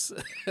emotes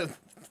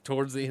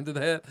towards the end of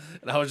that,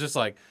 and I was just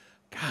like,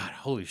 God,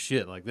 holy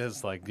shit! Like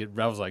this, I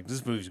was like,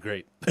 this movie's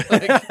great.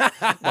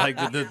 like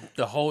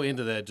the whole end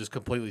of that just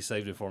completely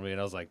saved it for me, and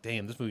I was like,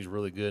 damn, this movie's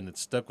really good, and it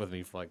stuck with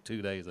me for like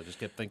 2 days. I just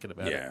kept thinking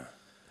about it. Yeah,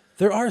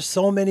 there are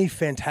so many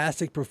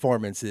fantastic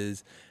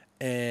performances,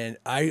 and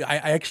I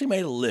actually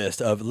made a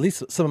list of at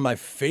least some of my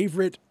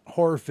favorite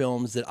horror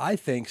films that I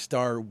think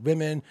star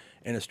women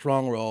in a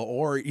strong role,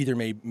 or either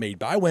made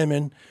by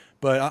women.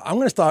 But I'm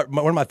going to start.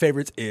 One of my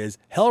favorites is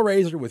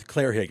Hellraiser with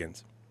Claire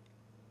Higgins.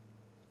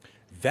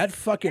 That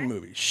fucking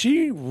movie,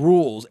 she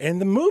rules,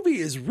 and the movie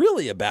is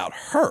really about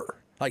her.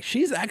 Like,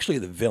 she's actually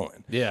the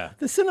villain. Yeah.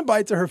 The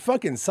Cenobites are her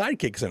fucking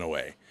sidekicks in a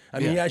way. I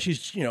mean, Yeah. yeah,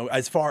 she's,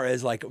 as far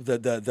as like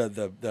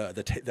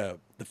the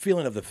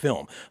feeling of the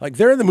film, like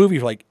they're in the movie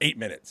for like 8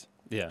 minutes.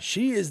 Yeah.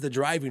 She is the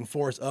driving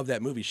force of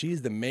that movie.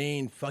 She's the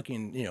main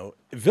fucking,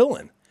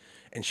 villain.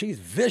 And she's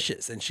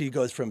vicious, and she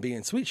goes from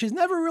being sweet. She's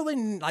never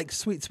really like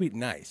sweet,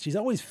 nice. She's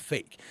always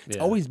fake. It's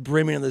Yeah. always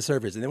brimming on the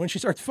surface. And then when she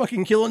starts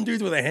fucking killing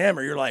dudes with a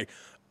hammer, you're like,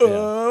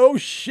 oh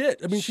shit.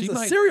 I mean, she's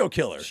a serial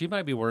killer. She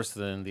might be worse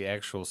than the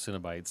actual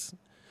Cenobites.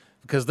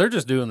 because they're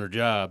just doing their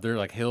job. They're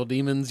like hell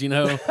demons, you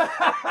know.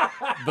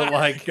 But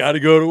like, Got to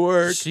go to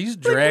work. she's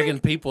dragging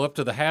people up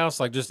to the house,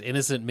 like just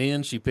innocent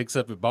men she picks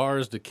up at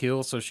bars to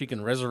kill, so she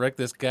can resurrect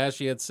this guy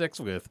she had sex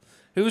with,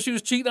 who she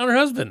was cheating on her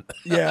husband.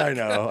 Yeah, I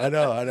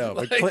know.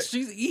 But Like,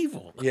 she's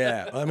evil.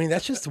 yeah, I mean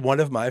that's just one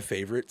of my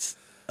favorites.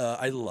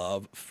 I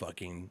love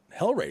fucking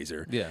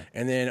Hellraiser. Yeah.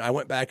 And then I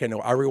went back and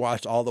I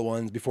rewatched all the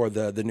ones before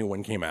the new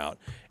one came out,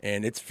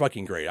 and it's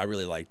fucking great. I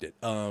really liked it.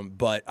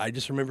 But I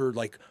just remember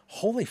like,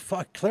 holy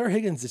fuck, Claire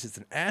Higgins is just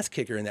an ass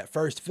kicker in that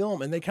first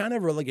film, and they kind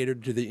of relegated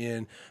her to the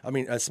end. I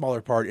mean, a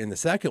smaller part in the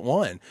second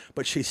one,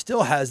 but she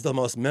still has the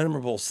most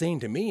memorable scene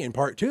to me in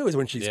part 2 is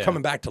when she's Yeah.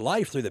 coming back to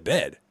life through the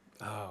bed.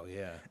 Oh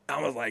yeah.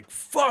 I was like,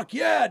 fuck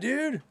yeah,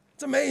 dude.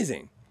 It's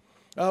amazing.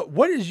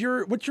 What's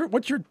your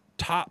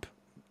top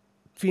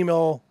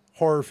female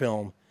horror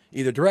film,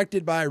 either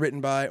directed by,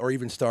 written by, or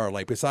even star,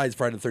 like besides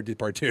Friday the 13th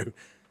Part 2?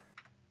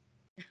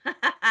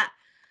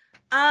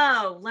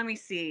 Oh, let me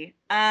see.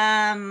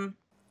 Don't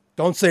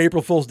say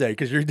April Fool's Day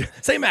because you're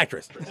same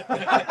actress.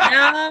 No.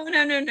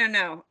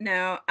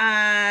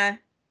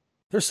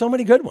 There's so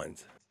many good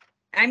ones.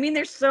 I mean,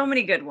 there's so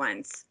many good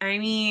ones. I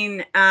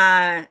mean,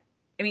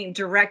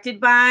 directed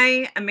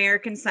by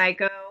American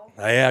Psycho.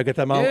 Oh, yeah, I got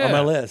that on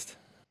my list.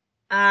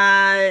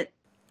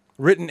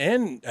 Written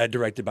and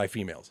directed by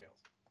females.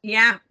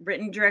 Yeah,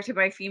 written, directed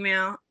by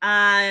female.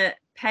 Pet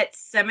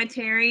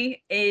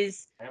Cemetery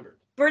is,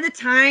 for the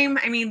time,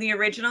 I mean, the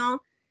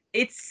original,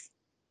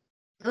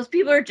 those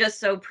people are just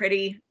so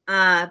pretty.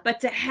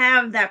 But to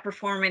have that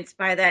performance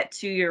by that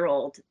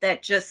 2-year-old,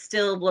 that just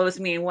still blows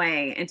me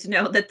away. And to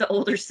know that the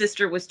older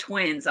sister was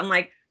twins, I'm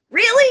like,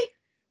 really?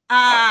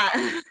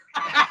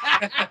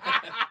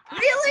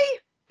 Really?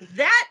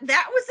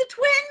 That was a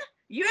twin?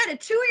 You had a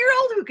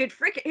 2-year-old who could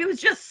who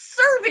was just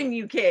serving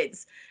you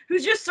kids,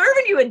 who's just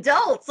serving you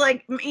adults.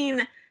 Like, I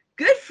mean,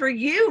 good for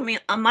you,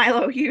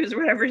 Milo Hughes or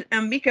whatever,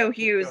 Miko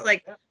Hughes.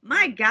 Like,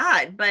 my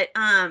God. But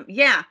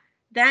yeah,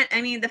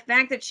 the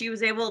fact that she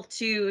was able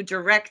to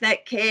direct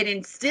that kid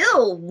and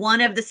still one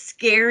of the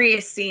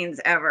scariest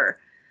scenes ever.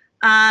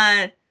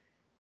 I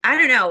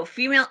don't know,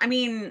 female. I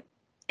mean,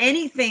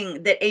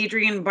 anything that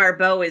Adrienne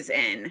Barbeau is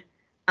in.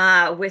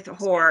 With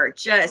horror,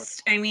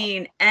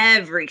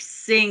 every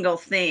single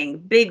thing,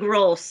 big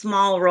role,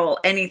 small role,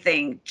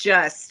 anything,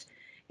 just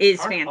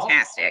is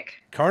fantastic.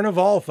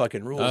 Carnival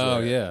fucking rules. Oh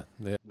man.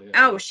 yeah.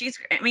 Oh,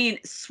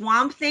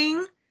 Swamp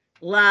Thing,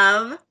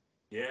 love.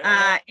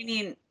 Yeah.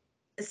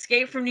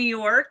 Escape from New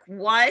York,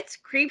 what?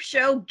 Creep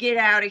Show, get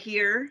out of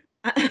here.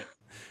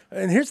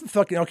 And here's the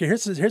fucking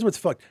here's what's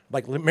fucked.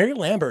 Like Mary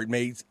Lambert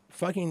made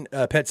fucking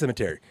Pet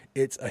Cemetery.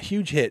 It's a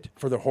huge hit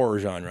for the horror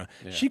genre.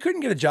 Yeah. She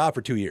couldn't get a job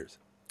for 2 years.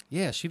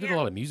 Yeah, she did a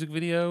lot of music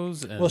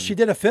videos. And, Well, she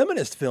did a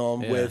feminist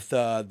film Yeah. with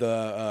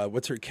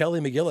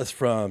Kelly McGillis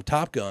from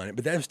Top Gun,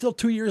 but that was still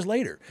 2 years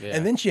later. Yeah.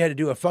 And then she had to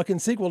do a fucking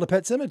sequel to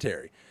Pet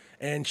Cemetery.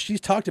 And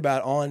she's talked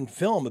about on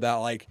film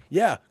about like,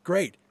 yeah,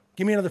 great,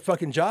 give me another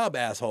fucking job,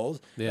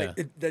 assholes. Yeah.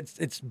 Like,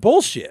 it's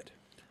bullshit.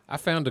 I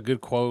found a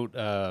good quote.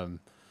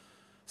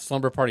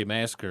 Slumber Party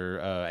Massacre.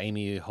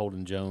 Amy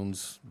Holden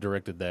Jones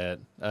directed that,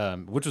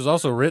 which was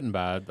also written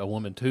by a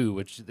woman too,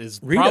 which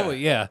is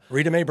Rita.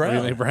 Rita Mae Brown.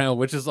 Rita Mae Brown,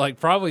 which is like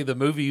probably the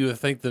movie you would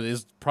think that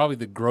is probably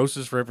the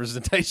grossest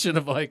representation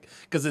of like,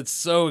 because it's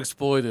so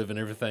exploitive and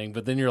everything.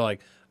 But then you're like,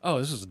 oh,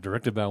 this is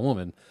directed by a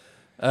woman.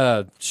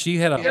 She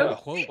had a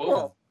quote.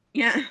 Cool.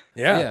 Yeah.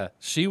 Yeah.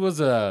 She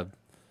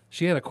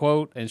had a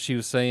quote, and she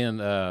was saying,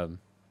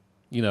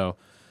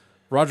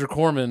 Roger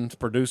Corman's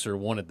producer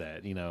wanted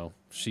that.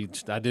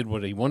 I did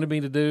what he wanted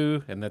me to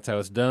do, and that's how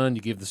it's done.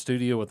 You give the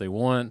studio what they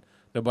want.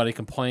 Nobody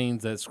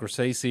complains that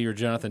Scorsese or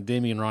Jonathan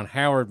Demme and Ron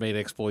Howard made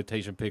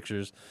exploitation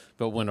pictures.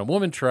 But when a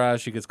woman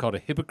tries, she gets called a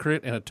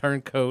hypocrite and a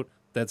turncoat.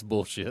 That's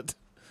bullshit.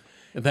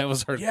 And that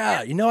was her.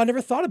 Yeah, I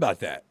never thought about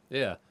that.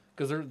 Yeah.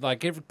 Because they're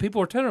like,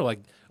 people are telling her, like,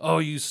 oh,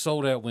 you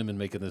sold out women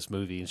making this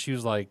movie. And she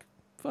was like,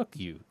 fuck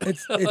you.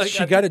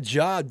 She got a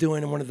job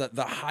doing one of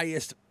the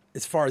highest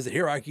as far as the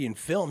hierarchy in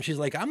film. She's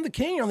like, I'm the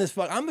king on this.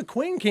 I'm the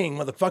queen king,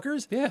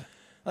 motherfuckers. Yeah.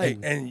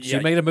 Like, She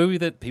made a movie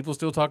that people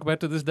still talk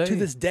about to this day. To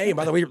this day. And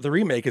by the way, the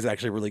remake is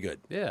actually really good.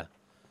 Yeah.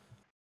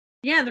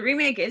 Yeah, the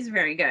remake is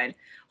very good.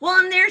 Well,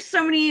 and there's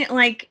so many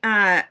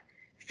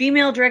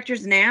female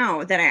directors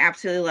now that I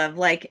absolutely love,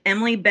 like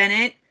Emily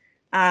Bennett,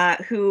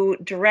 who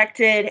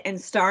directed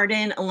and starred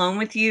in Alone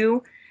with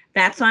You.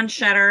 That's on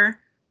Shudder.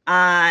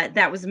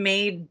 That was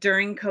made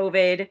during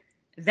COVID.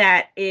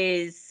 That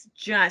is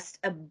just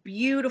a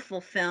beautiful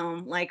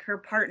film. Like, her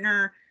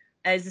partner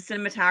as a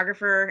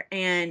cinematographer,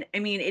 and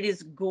it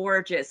is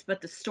gorgeous,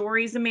 but the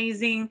story's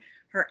amazing.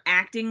 Her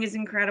acting is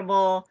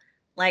incredible.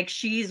 Like,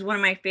 she's one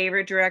of my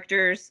favorite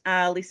directors.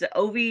 Lisa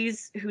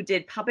Ovies, who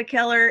did Puppet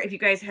Killer. If you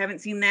guys haven't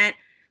seen that,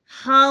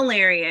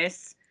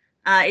 hilarious.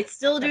 It's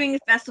still doing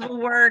festival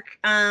work.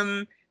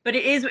 But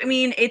it is,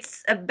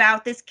 it's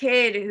about this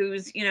kid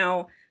who's,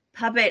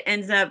 puppet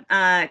ends up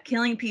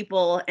killing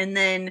people, and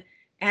then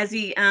as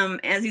he's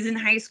in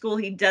high school,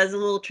 he does a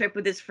little trip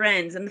with his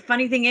friends. And the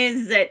funny thing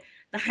is that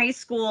the high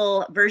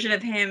school version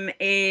of him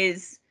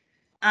is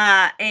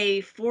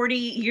a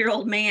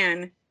 40-year-old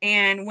man,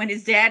 and when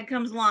his dad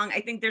comes along,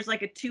 I think there's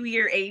like a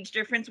 2-year age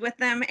difference with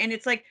them, and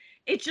it's like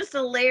it's just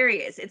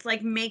hilarious. It's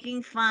like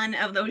making fun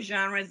of those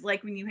genres,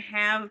 like when you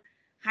have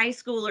high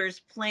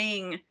schoolers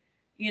playing,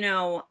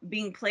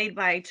 being played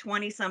by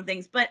 20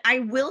 somethings. But I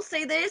will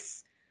say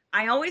this,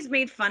 I always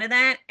made fun of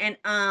that,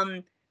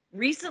 and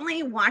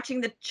recently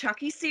watching the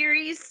Chucky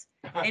series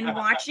and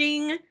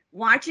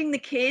watching the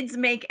kids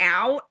make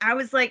out, I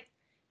was like,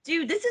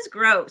 dude, this is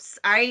gross.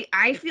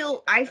 I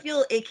feel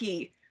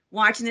icky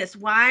watching this.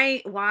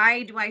 Why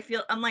do I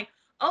feel? I'm like,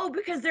 oh,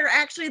 because they're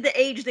actually the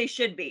age they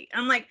should be.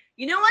 I'm like,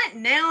 you know what?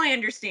 Now I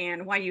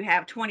understand why you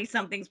have 20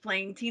 somethings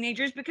playing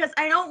teenagers, because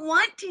I don't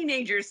want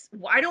teenagers.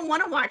 I don't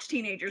want to watch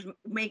teenagers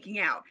making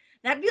out.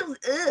 That feels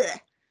ugh.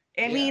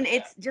 I mean,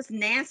 it's just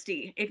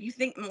nasty. If you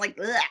think, I'm like,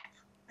 ugh.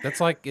 That's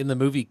like in the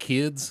movie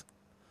Kids.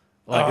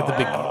 Like at the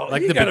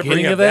you gotta beginning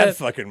bring up of that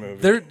fucking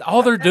movie.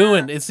 they're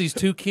doing it's these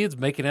two kids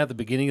making out at the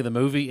beginning of the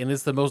movie, and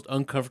it's the most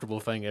uncomfortable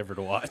thing ever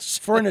to watch.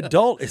 For an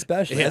adult,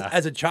 especially Yeah.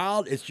 as a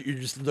child, you're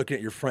just looking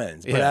at your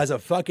friends. But Yeah. as a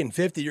fucking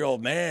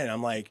 50-year-old man,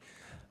 I'm like,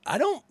 I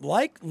don't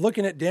like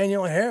looking at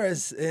Danielle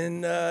Harris,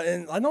 and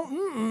I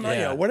don't,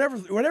 Yeah.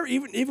 whatever.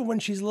 Even when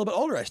she's a little bit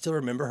older, I still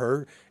remember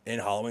her in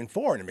Halloween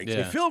 4, and it makes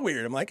me Yeah. feel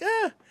weird. I'm like,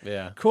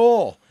 Yeah.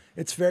 cool.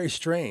 It's very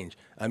strange.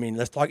 I mean,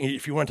 let's talk.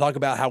 If you want to talk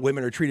about how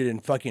women are treated in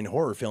fucking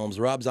horror films,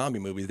 Rob Zombie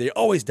movies, they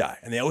always die,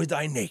 and they always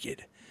die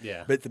naked.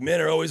 Yeah. But the men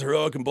are always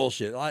heroic and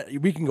bullshit.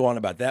 We can go on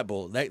about that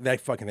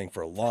that fucking thing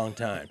for a long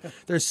time.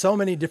 There's so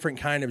many different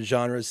kind of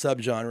genres,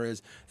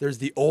 subgenres. There's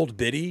the old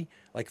biddy,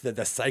 like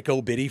the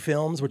psycho biddy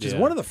films, which is Yeah.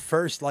 one of the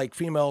first like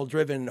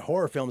female-driven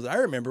horror films I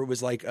remember.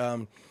 Was like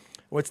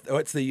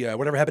what's the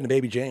whatever happened to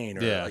Baby Jane?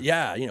 Or,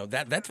 Yeah.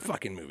 that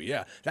fucking movie.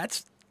 Yeah,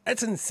 that's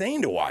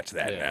insane to watch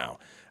that Yeah. now.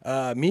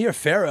 Mia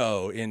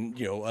Farrow in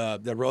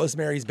the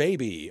Rosemary's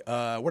Baby.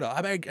 What else?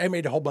 I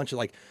made a whole bunch of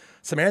like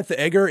Samantha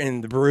Egger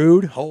in The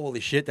Brood. Holy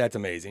shit, that's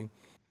amazing.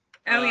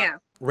 Oh yeah.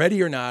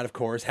 Ready or Not, of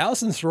course.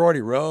 House and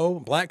Sorority Row,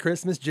 Black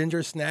Christmas,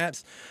 Ginger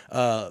Snaps.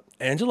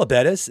 Angela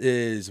Bettis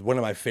is one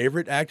of my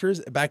favorite actors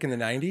back in the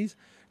 90s.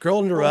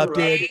 Girl Interrupted.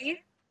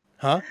 May.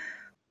 Huh?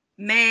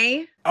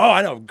 May. Oh,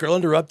 I know. Girl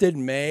Interrupted,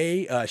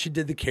 May. She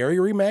did the Carrie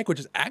remake, which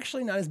is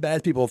actually not as bad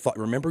as people thought.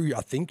 Remember,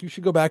 I think you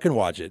should go back and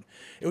watch it.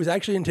 It was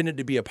actually intended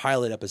to be a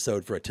pilot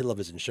episode for a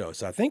television show.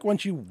 So I think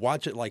once you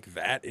watch it like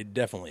that, it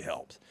definitely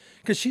helps.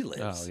 Because she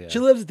lives. Oh, yeah. She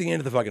lives at the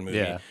end of the fucking movie.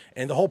 Yeah.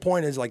 And the whole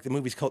point is like the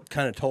movie's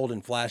kind of told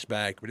in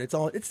flashback, but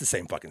it's the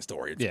same fucking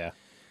story.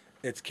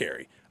 It's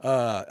Carrie.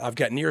 I've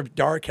got Near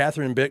Dark,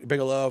 Catherine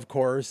Bigelow, of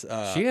course.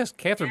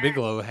 Catherine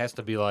Bigelow has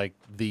to be like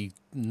the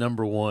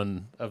number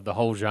one of the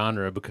whole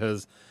genre,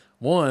 because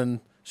one,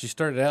 she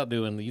started out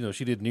doing,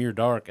 she did Near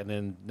Dark, and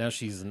then now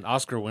she's an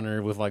Oscar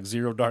winner with like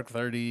Zero Dark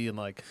 30, and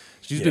like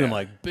she's doing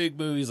like big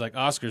movies, like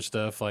Oscar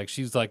stuff. Like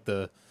she's like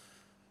the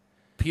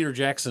Peter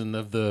Jackson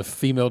of the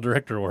female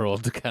director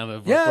world, kind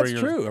of. Yeah, that's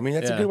true. I mean,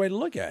 that's a good way to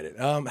look at it.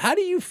 How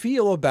do you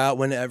feel about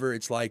whenever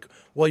it's like,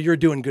 well, you're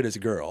doing good as a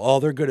girl, oh,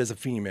 they're good as a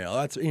female?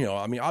 That's,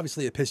 I mean,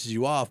 obviously it pisses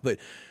you off, but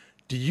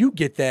do you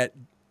get that?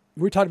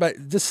 We're talking about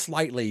just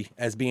slightly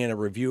as being a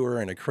reviewer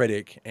and a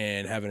critic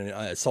and having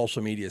a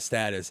social media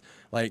status.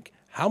 Like,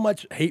 how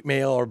much hate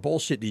mail or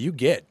bullshit do you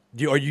get?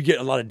 Or you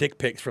get a lot of dick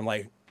pics from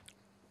like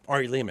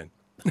Ari Lehman?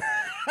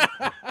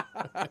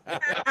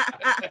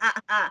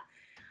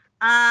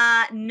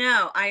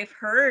 No, I've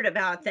heard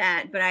about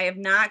that, but I have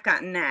not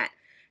gotten that.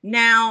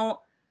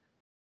 Now,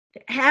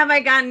 have I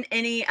gotten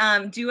any,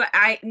 do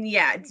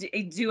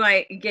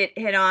I get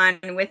hit on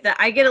with that?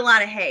 I get a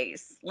lot of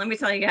haze. Let me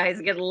tell you guys,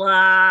 I get a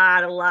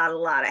lot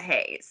of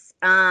haze.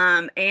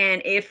 And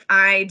if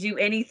I do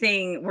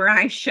anything where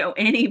I show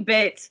any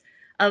bit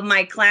of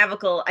my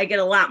clavicle, I get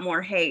a lot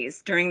more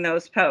haze during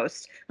those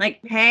posts. Like,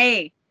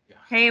 hey,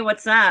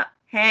 what's up?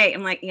 Hey,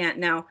 I'm like, yeah,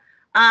 no.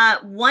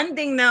 One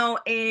thing though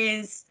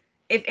is,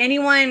 if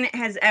anyone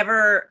has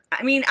ever,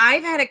 I mean,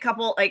 I've had a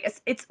couple, like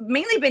it's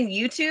mainly been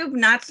YouTube,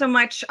 not so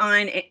much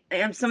on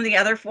some of the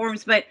other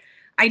forums, but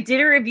I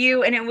did a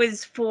review and it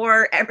was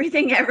for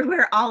Everything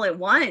Everywhere All at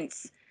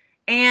Once.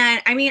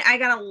 And I mean, I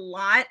got a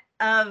lot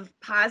of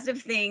positive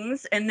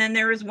things. And then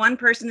there was one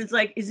person that's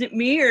like, is it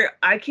me, or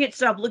I can't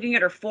stop looking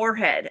at her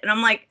forehead? And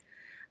I'm like,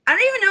 I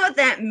don't even know what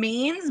that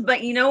means,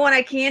 but you know what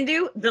I can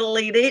do?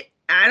 Delete it.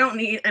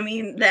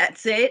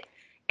 That's it.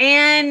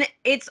 And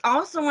it's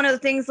also one of the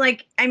things,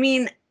 like, I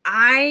mean,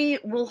 I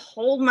will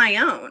hold my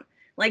own.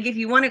 Like, if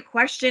you want to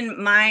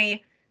question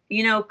my,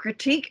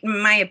 critique,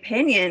 my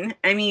opinion,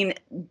 I mean,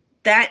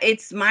 that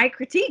it's my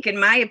critique and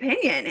my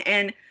opinion.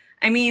 And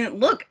I mean,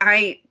 look,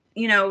 I,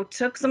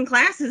 took some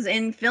classes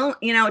in film,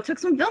 took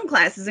some film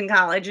classes in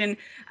college, and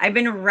I've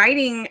been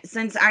writing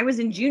since I was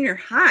in junior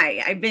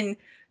high. I've been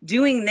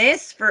doing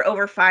this for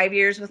over 5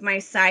 years with my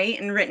site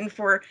and written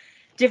for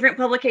different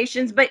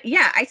publications. But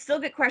yeah, I still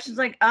get questions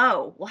like,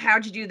 oh, well,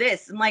 how'd you do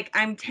this? I'm like,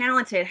 I'm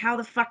talented. How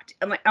the fuck?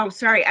 I'm like, oh,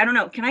 sorry. I don't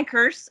know. Can I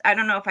curse? I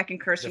don't know if I can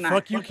curse or not.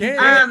 Fuck you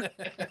can.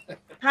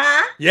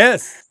 Huh?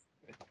 Yes.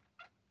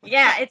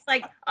 Yeah. It's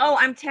like, oh,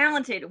 I'm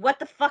talented. What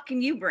the fuck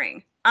can you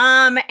bring?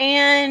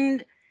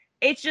 And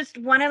it's just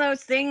one of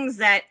those things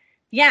that,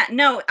 yeah,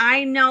 no,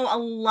 I know a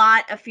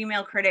lot of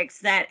female critics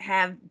that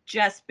have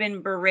just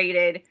been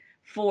berated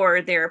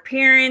for their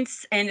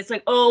appearance, and it's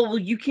like, oh, well,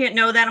 you can't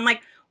know that. I'm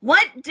like,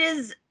 what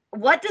does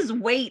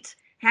weight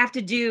have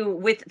to do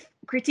with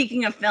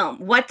critiquing a film?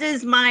 What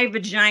does my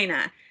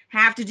vagina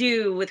have to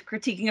do with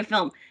critiquing a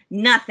film?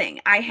 Nothing.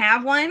 I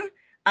have one.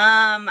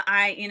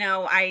 I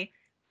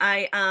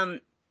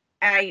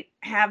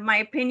have my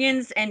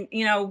opinions, and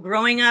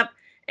growing up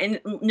and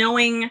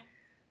knowing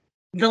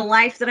the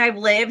life that I've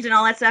lived and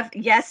all that stuff.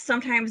 Yes,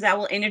 sometimes that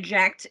will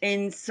interject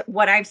in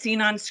what I've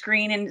seen on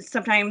screen, and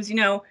sometimes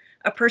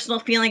a personal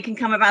feeling can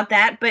come about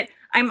that. But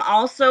I'm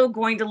also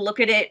going to look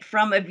at it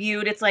from a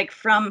view. It's like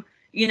from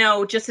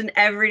just an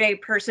everyday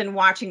person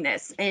watching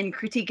this and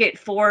critique it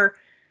for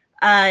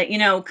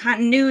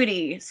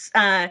continuity,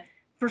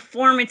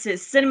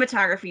 performances,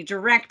 cinematography,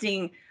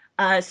 directing,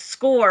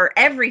 score,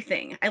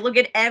 everything. I look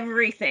at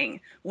everything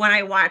when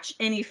I watch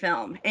any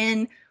film,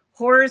 and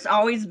horror's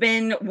always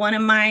been one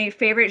of my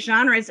favorite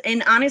genres.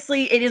 And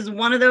honestly, it is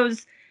one of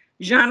those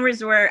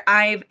genres where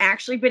I've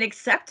actually been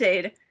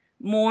accepted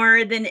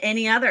more than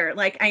any other.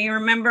 Like, I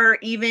remember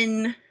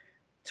even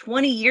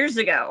 20 years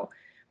ago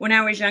when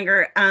I was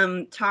younger,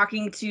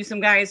 talking to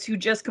some guys who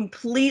just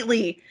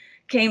completely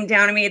came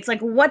down to me. It's like,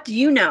 what do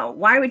you know?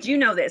 Why would you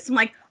know this? I'm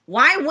like,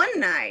 why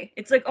wouldn't I?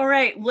 It's like, all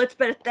right, let's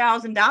bet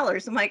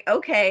 $1,000. I'm like,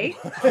 okay.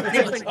 It's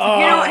like, you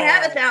don't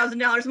have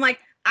 $1,000. I'm like,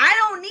 I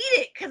don't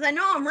need it because I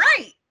know I'm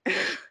right.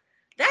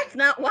 That's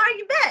not why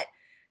you bet.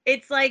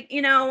 It's like,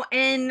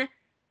 and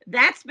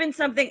that's been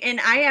something, and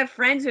I have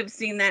friends who have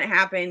seen that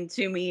happen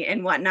to me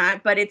and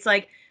whatnot, but it's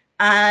like,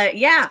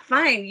 yeah,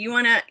 fine. You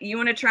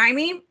wanna try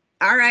me?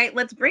 All right,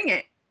 let's bring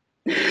it.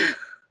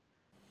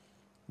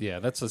 Yeah,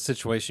 that's a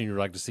situation you'd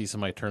like to see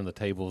somebody turn the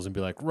tables and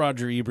be like,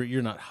 Roger Ebert,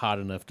 you're not hot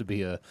enough to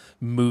be a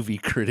movie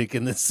critic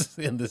in this.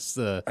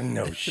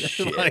 No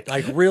shit.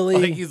 like really?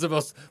 Like he's the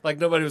most, like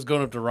nobody was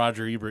going up to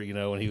Roger Ebert,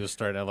 when he was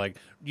starting out, like,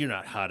 you're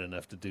not hot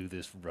enough to do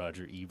this,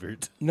 Roger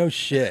Ebert. No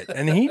shit.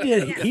 And he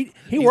did.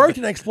 He worked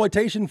in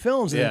exploitation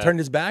films and then turned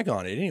his back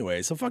on it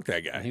anyway. So fuck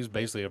that guy. He was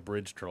basically a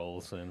bridge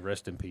troll, and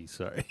rest in peace.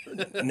 Sorry.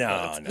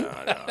 No.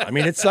 I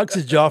mean, it sucks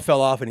his jaw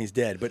fell off and he's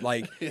dead. But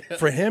like,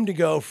 for him to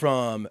go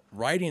from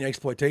writing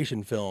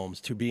exploitation films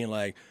to being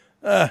like,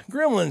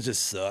 Gremlins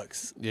just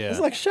sucks. Yeah. It's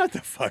like, shut the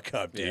fuck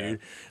up,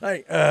 dude.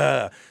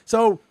 Yeah.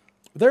 So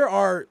there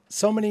are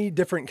so many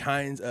different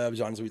kinds of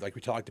genres we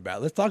talked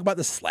about. Let's talk about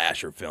the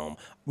slasher film.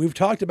 We've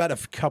talked about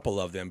a couple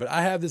of them, but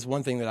I have this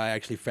one thing that I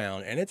actually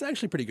found, and it's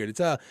actually pretty good. It's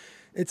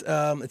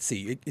let's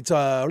see. It's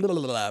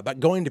about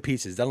going to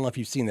pieces. I don't know if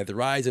you've seen that. The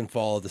rise and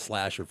fall of the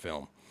slasher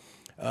film.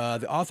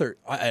 The author,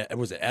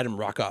 Adam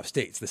Rockoff,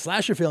 states, the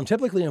slasher film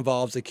typically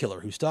involves a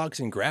killer who stalks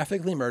and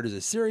graphically murders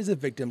a series of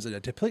victims in a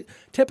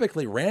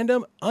typically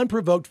random,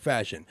 unprovoked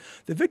fashion.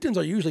 The victims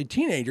are usually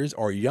teenagers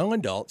or young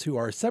adults who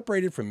are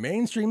separated from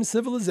mainstream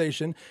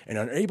civilization and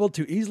unable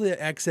to easily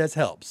access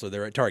help, so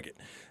they're at target.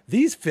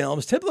 These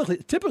films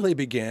typically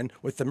begin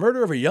with the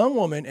murder of a young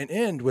woman and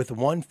end with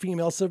one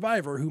female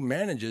survivor who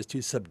manages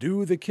to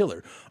subdue the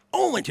killer,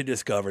 only to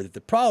discover that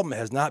the problem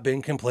has not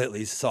been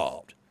completely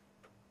solved.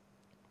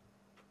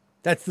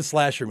 That's the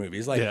slasher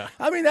movies. Like, yeah.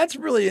 I mean, that's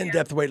really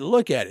in-depth way to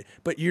look at it.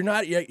 But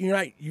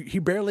he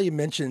barely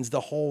mentions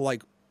the whole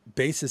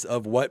basis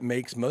of what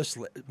makes most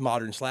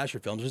modern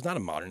slasher films. There's not a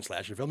modern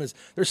slasher film.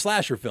 There's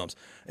slasher films.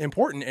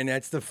 Important, and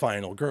that's the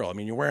final girl. I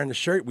mean, you're wearing the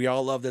shirt. We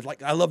all love that.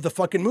 Like, I love the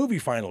fucking movie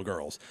Final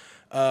Girls.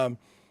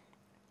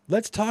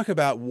 Let's talk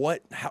about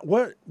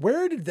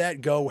where did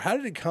that go? How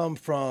did it come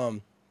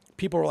from?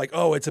 People were like,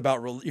 oh, it's about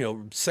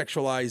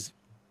sexualized.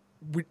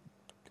 You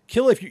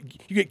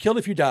get killed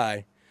if you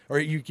die. Or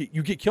you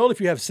get killed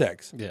if you have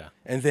sex. Yeah.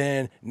 And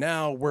then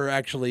now we're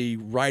actually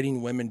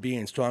writing women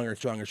being stronger and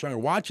stronger and stronger.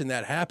 Watching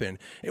that happen,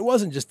 it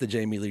wasn't just the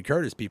Jamie Lee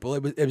Curtis people.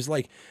 It was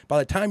like by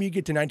the time you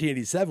get to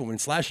 1987, when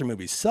slasher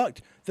movies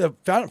sucked, the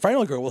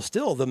Final Girl was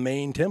still the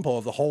main tempo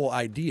of the whole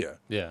idea.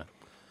 Yeah.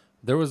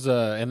 There was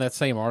in that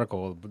same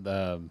article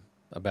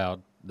about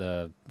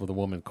the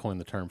woman coined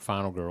the term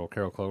Final Girl,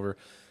 Carol Clover.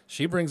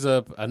 She brings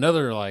up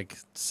another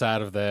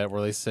side of that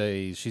where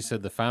she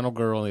said the final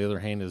girl, on the other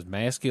hand, is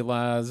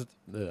masculinized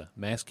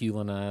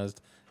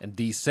and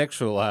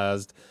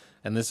desexualized,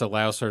 and this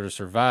allows her to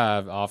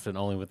survive, often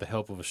only with the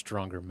help of a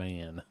stronger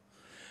man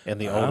in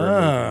the older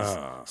movies.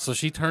 So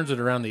she turns it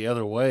around the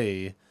other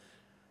way,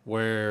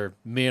 where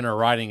men are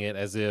writing it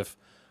as if,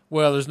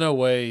 well, there's no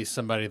way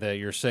somebody that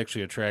you're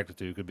sexually attracted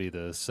to could be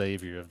the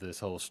savior of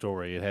this whole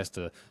story. It has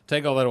to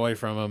take all that away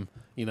from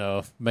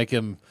him, make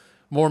him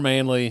more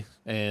manly,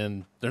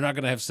 and they're not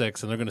going to have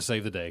sex, and they're going to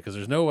save the day, because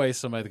there's no way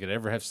somebody that could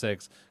ever have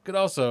sex could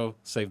also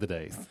save the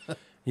day.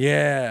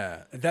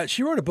 Yeah.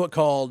 She wrote a book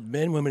called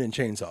Men, Women, and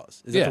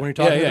Chainsaws. Is that the one you're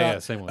talking about? Yeah,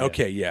 same one.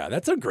 Okay, yeah.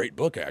 That's a great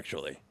book,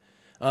 actually.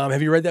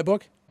 Have you read that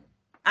book?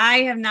 I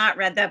have not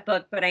read that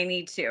book, but I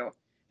need to.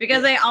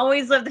 Because I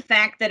always love the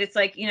fact that it's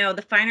like,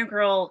 the final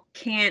girl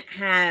can't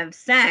have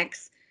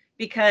sex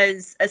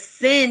because a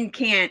sin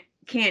can't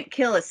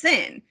kill a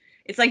sin.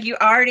 It's like you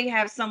already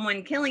have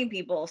someone killing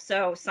people,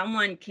 so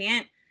someone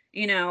can't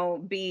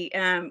be,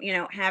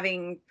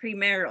 having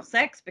premarital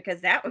sex,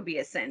 because that would be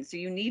a sin. So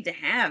you need to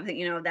have,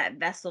 that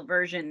vessel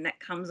version that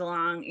comes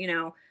along,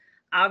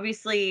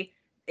 obviously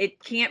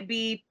it can't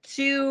be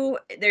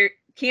there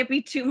can't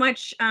be too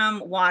much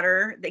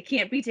water. They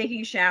can't be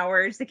taking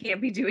showers. They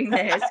can't be doing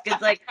this.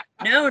 It's like,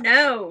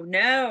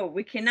 no,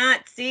 we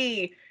cannot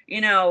see,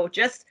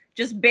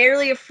 just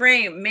barely a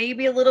frame,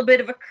 maybe a little bit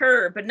of a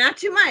curve, but not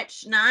too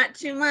much,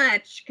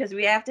 because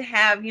we have to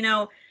have,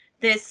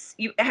 this,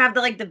 you have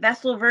the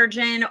vessel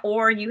virgin,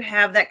 or you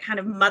have that kind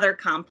of mother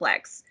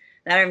complex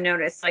that I've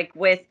noticed, like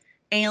with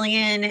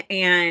Alien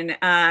and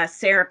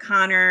Sarah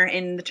Connor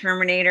in the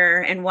Terminator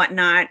and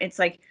whatnot. It's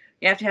like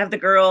you have to have the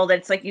girl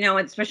that's like,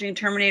 especially in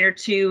Terminator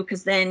 2,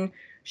 because then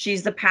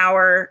she's the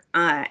power,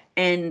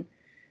 and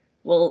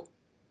well,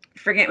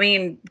 forget me,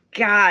 and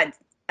God,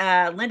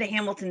 Linda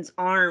Hamilton's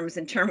arms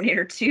in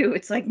Terminator 2.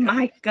 It's like,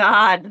 my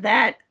God,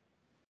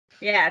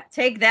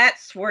 take that,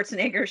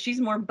 Schwarzenegger.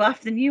 She's more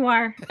buff than you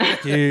are.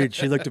 Dude,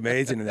 she looked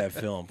amazing in that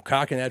film.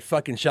 Cocking that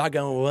fucking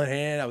shotgun with one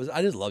hand.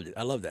 I just loved it.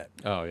 I love that.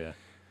 Oh yeah.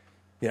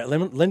 Yeah,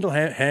 Linda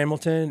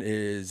Hamilton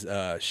is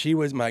she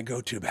was my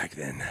go-to back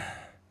then.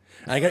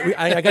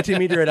 I got to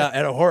meet her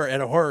at a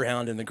horror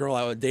hound, and the girl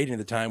I was dating at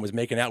the time was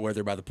making out with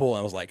her by the pool.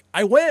 And I was like,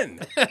 I win,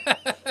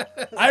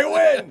 I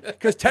win,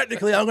 because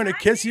technically I'm going to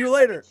kiss you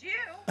later.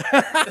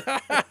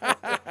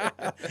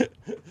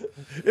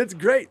 It's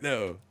great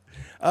though.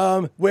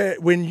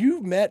 When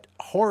you met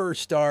horror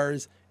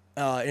stars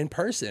in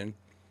person,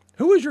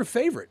 who was your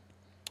favorite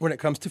when it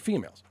comes to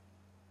females?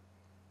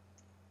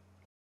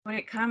 When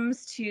it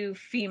comes to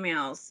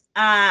females,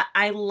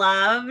 I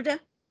loved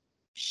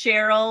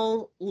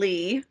Cheryl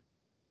Lee.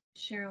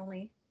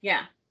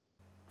 Yeah.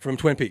 From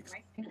Twin Peaks.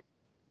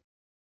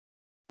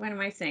 What am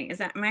I saying?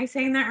 Am I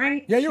saying that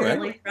right? Yeah, you're Cheryl right.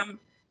 Lee from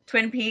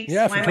Twin Peaks.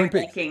 Yeah, from Twin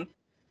Peaks. Thinking?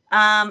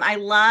 I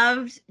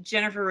loved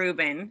Jennifer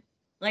Rubin.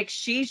 Like,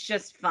 she's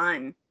just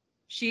fun.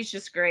 She's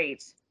just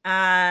great.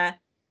 Jenna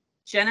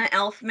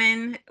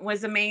Elfman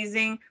was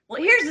amazing.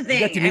 Well, here's the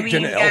thing.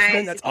 Jenna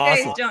Elfman? That's awesome.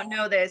 You awesome. guys don't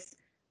know this.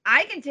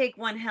 I can take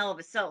one hell of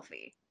a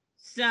selfie.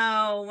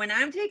 So when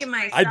I'm taking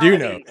my selfies, I do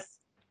know.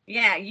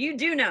 Yeah, you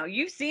do know.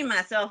 You've seen my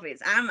selfies.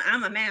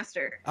 I'm a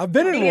master. I've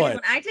been in one. When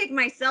I take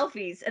my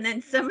selfies, and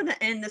then some of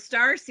the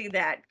stars see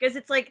that, because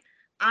it's like,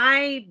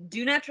 I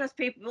do not trust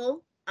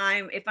people.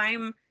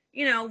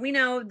 We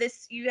know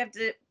this. You have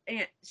to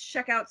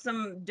check out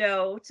some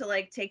dough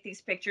to take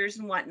these pictures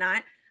and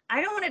whatnot.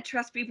 I don't want to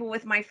trust people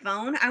with my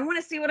phone. I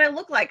want to see what I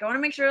look like. I want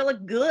to make sure I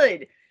look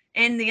good.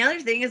 And the other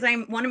thing is, I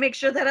want to make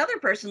sure that other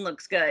person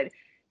looks good.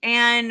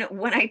 And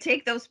when I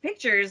take those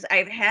pictures,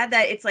 I've had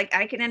that. It's like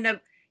I can end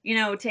up,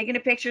 taking a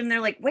picture, and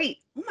they're like, wait,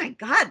 oh my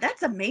God,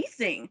 that's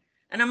amazing.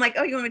 And I'm like,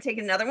 oh, you want me to take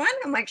another one?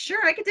 I'm like,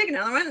 sure, I can take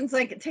another one. And it's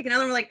like, take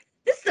another one. Like,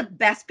 this is the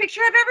best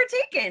picture I've ever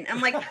taken.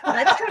 I'm like,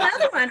 let's do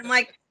another one. I'm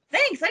like,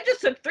 thanks. I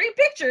just took 3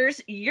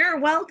 pictures. You're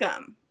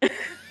welcome.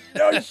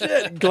 No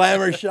shit.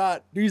 Glamour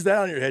shot. Use that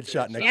on your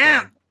headshot next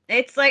time.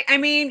 It's like,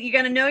 you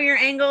got to know your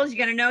angles. You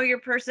got to know your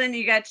person.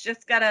 You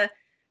just got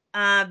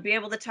to be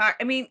able to talk.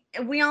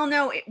 We all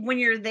know when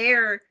you're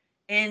there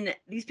and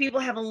these people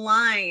have a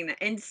line,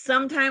 and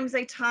sometimes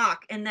they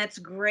talk, and that's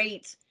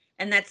great.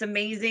 And that's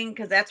amazing,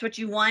 because that's what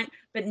you want,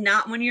 but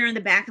not when you're in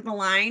the back of the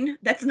line.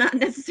 That's not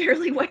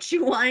necessarily what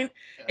you want.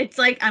 It's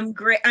like, I'm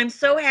great. I'm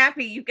so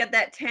happy you've got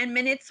that 10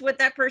 minutes with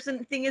that person.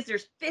 The thing is,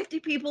 there's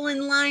 50 people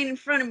in line in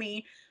front of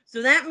me.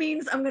 So that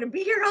means I'm going to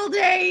be here all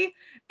day,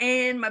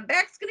 and my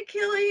back's going to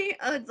kill me.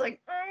 It's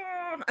like,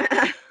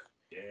 yeah.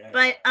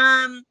 But,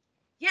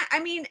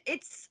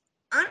 it's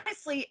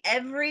honestly,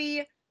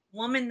 every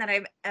woman that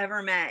I've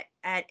ever met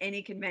at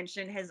any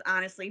convention has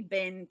honestly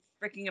been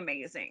freaking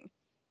amazing.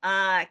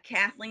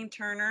 Kathleen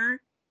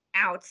Turner,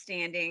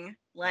 outstanding.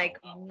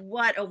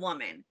 What a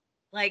woman.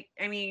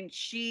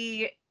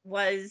 She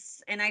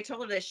was, and I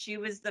told her this, she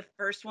was the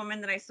first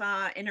woman that I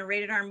saw in a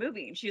rated R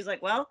movie. And she was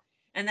like, well,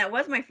 and that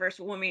was my first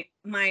woman,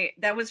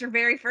 that was her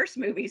very first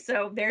movie.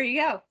 So there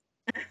you go.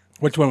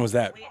 Which one was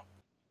that?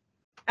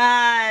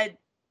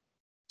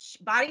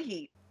 Body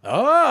Heat.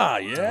 Oh,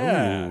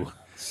 yeah. Ooh,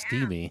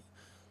 steamy.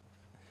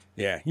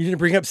 Yeah. You didn't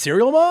bring up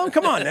Serial Mom?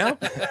 Come on now.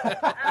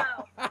 That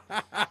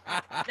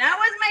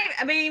was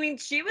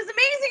she was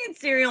amazing in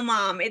Serial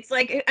Mom. It's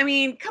like,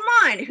 come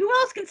on. Who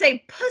else can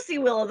say Pussy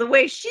Willow the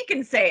way she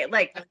can say it?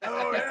 Like,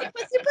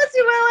 pussy,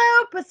 pussy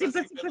Willow, pussy,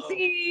 pussy,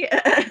 pussy.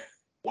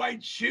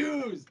 White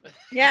shoes.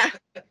 Yeah.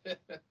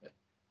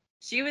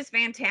 She was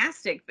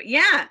fantastic. But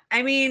yeah,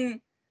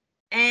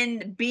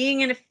 and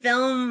being in a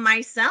film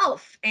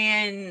myself,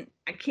 and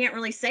I can't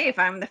really say if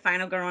I'm the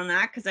final girl or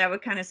not, because that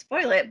would kind of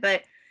spoil it,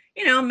 but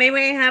maybe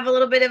I have a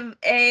little bit of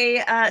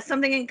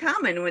something in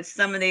common with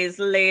some of these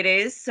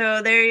ladies.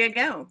 So there you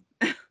go.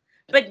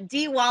 But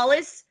Dee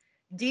Wallace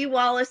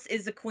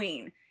is a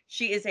queen.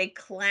 She is a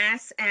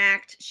class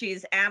act. She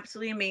is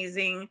absolutely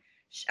amazing.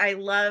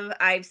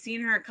 I've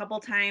seen her a couple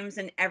times,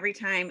 and every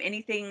time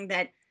anything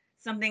that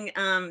something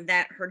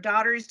that her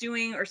daughter's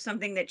doing, or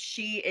something that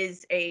she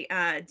is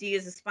Dee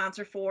is a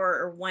sponsor for,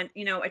 or one,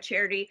 a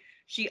charity,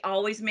 she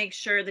always makes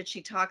sure that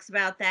she talks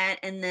about that,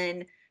 and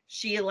then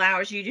she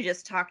allows you to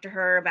just talk to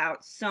her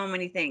about so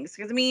many things.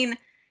 Because I mean,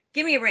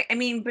 give me a break. I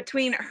mean,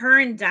 between her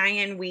and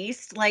Diane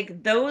Wiest,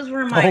 like those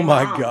were my Oh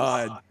my moms.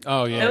 God.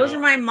 Oh yeah. Those were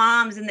my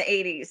moms in the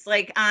 80s.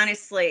 Like,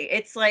 honestly,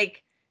 it's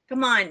like,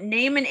 come on,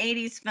 name an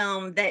 80s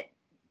film that,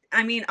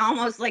 I mean,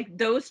 almost like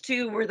those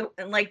two were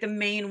the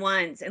main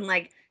ones, and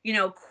like,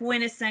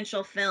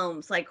 quintessential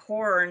films, like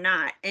horror or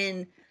not.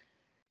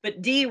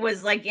 But Dee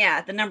was like,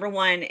 yeah, the number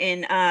one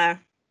in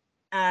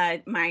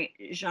my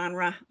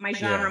genre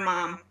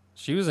mom.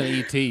 She was in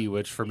E.T.,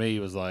 which for me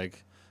was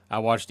like, I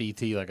watched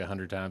E.T. like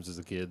 100 times as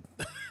a kid.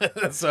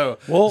 So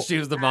she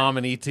was the mom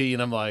in E.T.,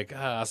 and I'm like,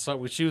 I saw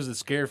when she was at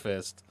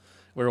Scarefest.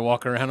 We were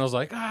walking around. I was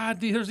like,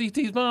 there's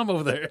E.T.'s mom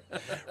over there.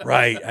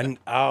 Right. And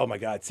oh my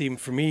God. See,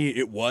 for me,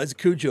 it was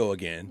Cujo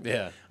again.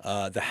 Yeah.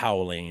 The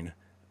Howling.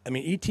 I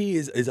mean, E.T.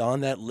 is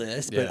on that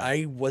list, but Yeah.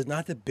 I was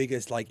not the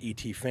biggest like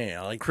E.T. fan.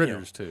 I like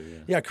Critters too. Yeah.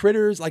 Yeah,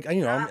 Critters. Like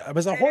I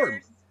was a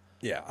horror.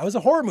 Yeah, I was a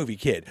horror movie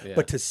kid. Yeah.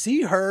 But to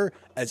see her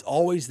as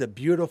always the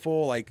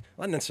beautiful, like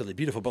not necessarily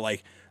beautiful, but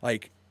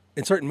like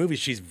in certain movies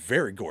she's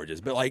very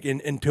gorgeous. But like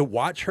and to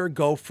watch her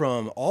go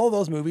from all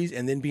those movies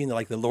and then being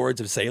like the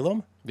Lords of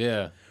Salem,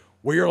 Yeah.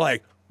 where you're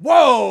like,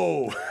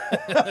 whoa,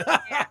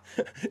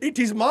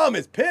 E.T.'s mom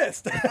is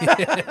pissed.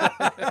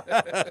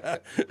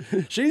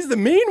 She's the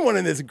mean one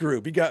in this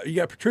group. You got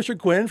Patricia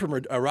Quinn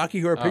from a Rocky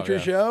Horror Picture yeah.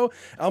 Show.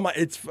 Oh my,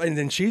 and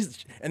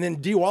then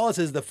Dee Wallace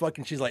is the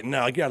fucking. She's like,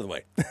 no, get out of the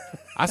way.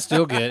 I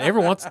still get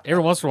every once in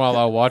a while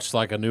I'll watch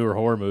like a newer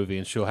horror movie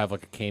and she'll have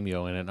like a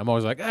cameo in it. I'm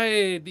always like,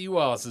 hey, Dee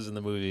Wallace is in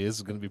the movie. This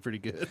is going to be pretty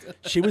good.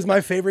 She was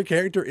my favorite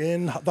character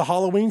in the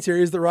Halloween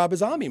series that Rob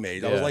Zombie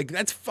made. I was Yeah. like,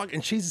 that's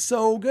fucking. She's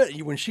so good.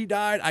 When she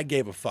died, I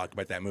gave a fuck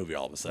about that movie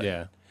all of a sudden.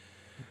 Yeah.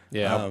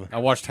 Yeah. I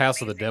watched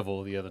House of the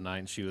Devil the other night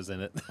and she was in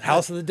it.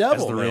 House of the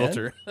Devil, As the man.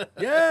 realtor.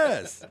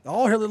 Yes,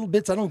 all her little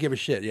bits. I don't give a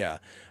shit. Yeah,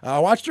 I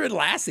watched her in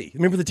Lassie.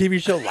 Remember the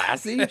TV show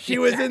Lassie? She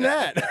was in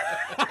that.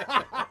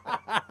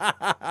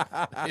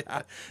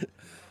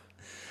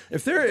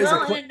 If there is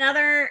Well, and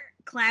another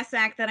class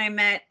act that I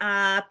met,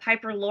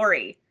 Piper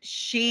Laurie.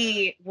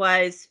 She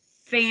was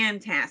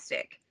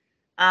fantastic.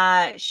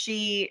 I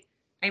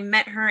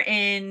met her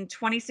in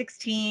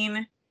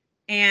 2016,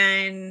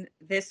 and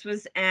this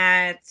was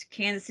at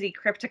Kansas City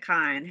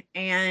Crypticon,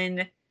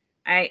 and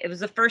it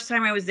was the first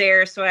time I was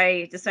there, so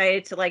I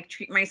decided to like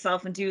treat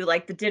myself and do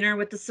like the dinner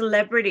with the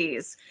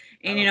celebrities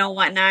and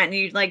whatnot, and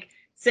you'd like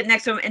sit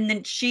next to them. And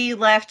then she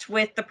left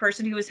with the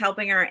person who was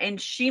helping her, and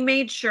she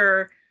made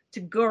sure to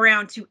go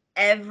around to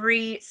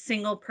every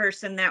single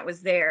person that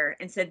was there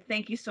and said,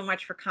 thank you so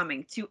much for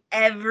coming, to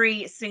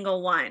every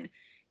single one.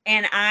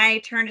 And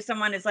I turned to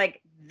someone as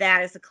like,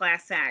 that is a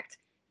class act.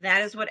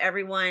 That is what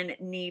everyone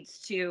needs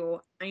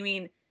to,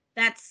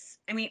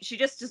 she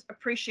just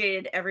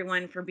appreciated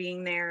everyone for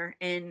being there.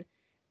 And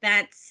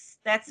that's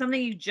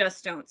something you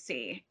just don't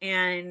see.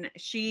 And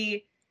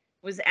she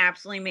was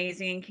absolutely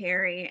amazing in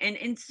Carrie and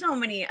in so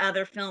many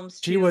other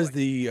films too. she was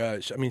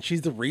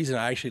she's the reason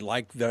I actually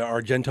like the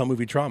Argento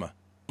movie Trauma.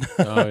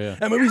 Oh, yeah.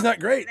 That movie's not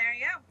great. There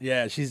you go.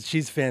 Yeah,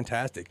 she's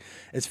fantastic.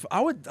 If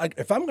I'm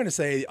going to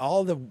say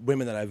all the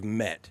women that I've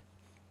met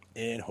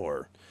in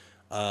horror,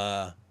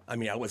 I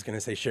was going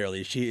to say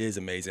Shirley. She is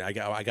amazing. I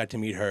got to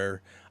meet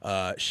her.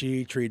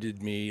 She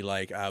treated me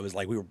like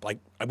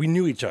we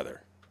knew each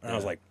other. And I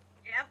was like,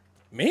 Yep.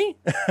 me?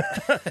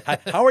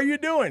 How are you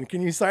doing?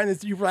 Can you sign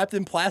this you've wrapped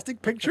in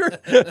plastic picture?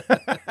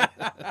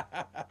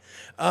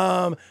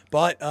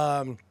 But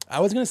I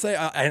was going to say,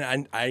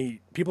 and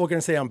people are going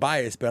to say I'm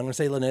biased, but I'm going to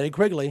say Linnea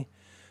Quigley.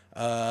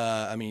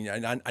 I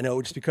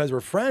know just because we're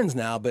friends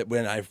now, but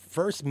when I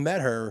first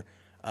met her,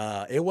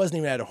 it wasn't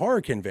even at a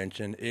horror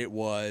convention. It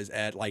was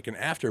at like an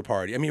after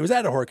party. I mean, it was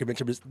at a horror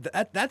convention,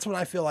 but that's when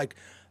I feel like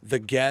the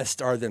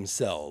guests are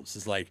themselves.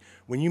 It's like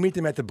when you meet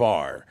them at the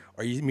bar,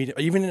 or you meet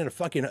even in a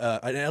fucking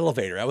an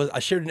elevator. I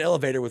shared an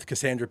elevator with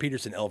Cassandra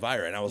Peterson,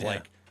 Elvira, and I was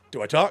like,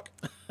 "Do I talk?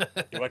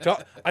 Do I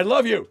talk? I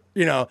love you,"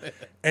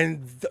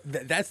 And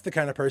that's the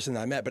kind of person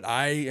I met. But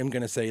I am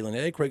going to say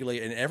Linnea Quigley,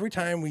 and every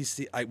time we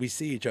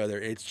see each other,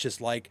 it's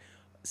just like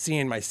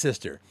seeing my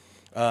sister.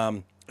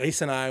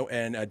 Ace and I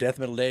and Death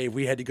Metal Dave,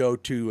 we had to go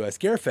to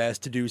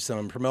Scarefest to do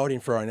some promoting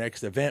for our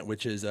next event,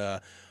 which is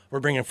we're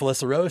bringing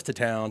Felissa Rose to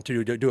town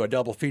to do a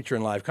double feature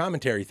and live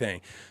commentary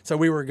thing. So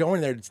we were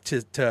going there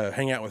to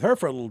hang out with her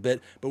for a little bit,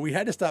 but we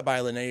had to stop by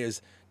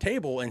Linnea's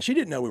table, and she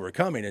didn't know we were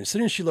coming. And as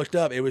soon as she looked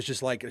up, it was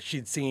just like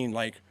she'd seen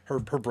like her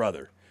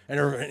brother.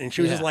 And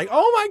she was just like,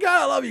 "Oh my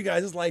God, I love you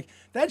guys." It's like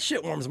that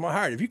shit warms my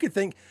heart. If you could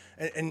think,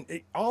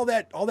 all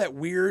that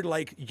weird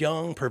like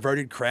young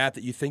perverted crap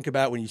that you think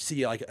about when you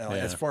see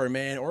as far a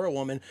man or a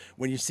woman,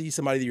 when you see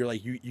somebody that you're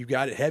like you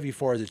got it heavy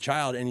for as a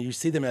child, and you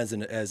see them as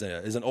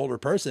an older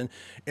person,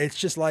 it's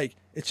just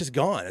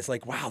gone. It's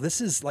like, wow, this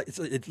is like it's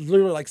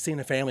literally like seeing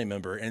a family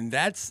member, and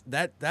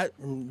that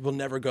will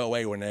never go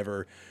away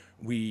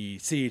we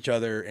see each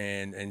other,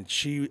 and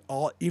she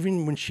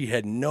even when she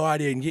had no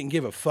idea and didn't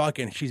give a fuck,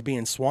 and she's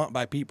being swamped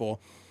by people,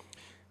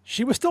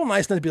 she was still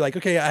nice enough to be like,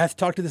 okay, I have to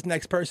talk to this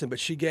next person. But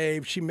she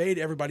made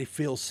everybody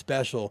feel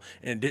special,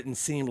 and it didn't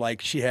seem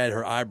like she had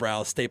her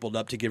eyebrows stapled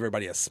up to give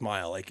everybody a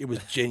smile. Like it was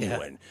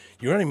genuine.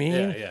 You know what I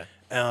mean?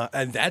 Yeah.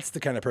 And that's the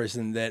kind of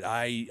person that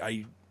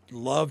I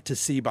love to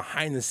see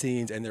behind the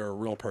scenes, and they're a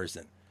real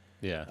person.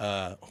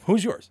 Yeah.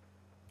 Who's yours?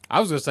 I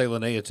was going to say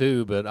Linnea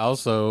too, but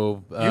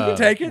also You can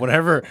take it.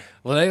 Whenever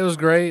Linnea was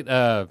great.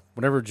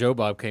 Whenever Joe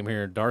Bob came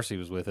here, Darcy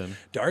was with him,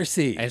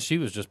 Darcy. and she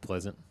was just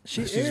pleasant.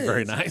 She's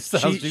very nice.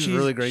 She was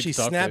really great. She to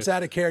talk snaps to.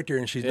 out of character,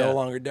 and she's Yeah. no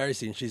longer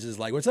Darcy. And she's just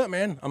like, "What's up,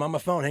 man? I'm on my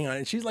phone. Hang on."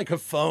 And she's like a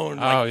phone,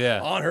 Oh,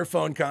 yeah. on her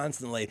phone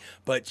constantly.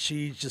 But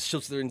she'll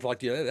sit there and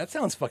like, "Yeah, that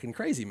sounds fucking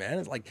crazy, man."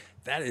 It's like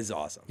that is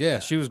awesome. Yeah,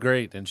 she was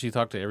great, and she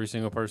talked to every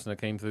single person that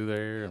came through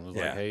there, and was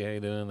Yeah. like, "Hey, how you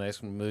doing?" They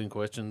asked me a million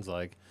questions,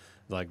 like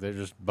they're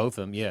just both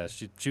of them. Yeah,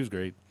 she was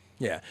great.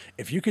 Yeah,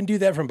 if you can do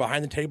that from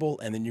behind the table,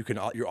 and then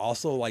you're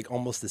also like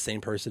almost the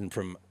same person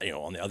from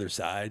on the other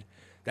side.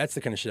 That's the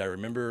kind of shit I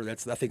remember. I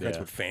think that's Yeah.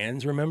 what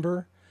fans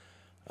remember.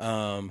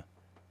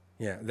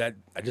 That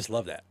I just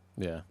love that.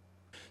 Yeah.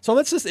 So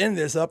let's just end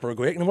this up real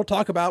quick, and we'll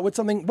talk about what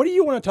do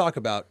you want to talk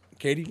about,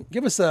 Katie?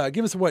 Give us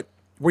where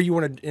you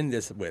want to end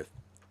this with.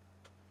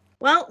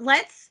 Well,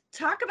 let's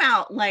talk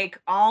about like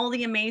all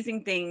the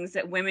amazing things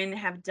that women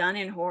have done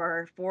in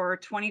horror for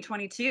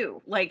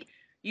 2022. Like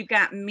you've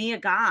got Mia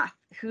Goth,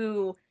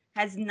 who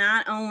has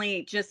not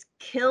only just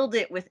killed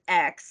it with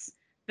X,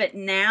 but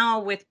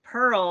now with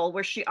Pearl,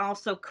 where she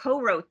also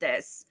co-wrote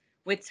this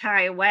with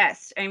Ty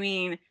West. I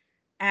mean,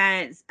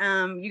 as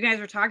you guys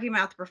were talking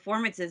about the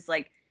performances,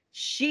 like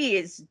she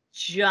is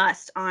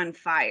just on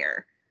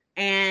fire.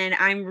 And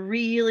I'm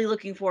really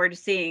looking forward to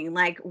seeing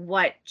like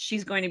what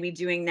she's going to be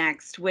doing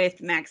next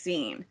with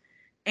Maxine.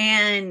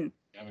 And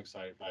I'm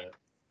excited by it.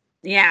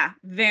 yeah,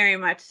 very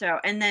much so.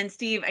 And then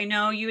Steve, I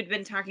know you had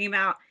been talking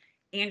about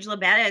Angela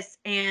Bettis,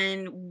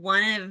 and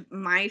one of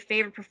my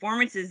favorite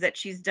performances that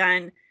she's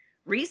done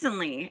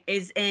recently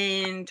is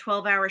in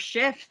 12-Hour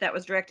Shift that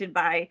was directed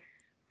by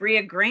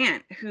Brea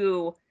Grant,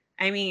 who,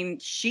 I mean,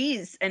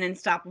 she's an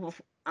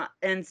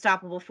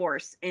unstoppable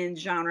force in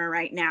genre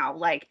right now.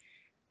 Like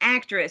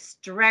actress,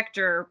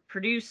 director,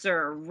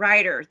 producer,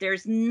 writer,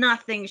 there's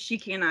nothing she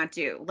cannot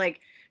do.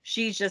 Like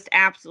she's just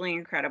absolutely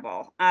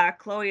incredible.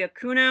 Chloe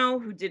Okuno,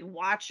 who did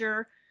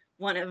Watcher,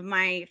 one of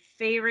my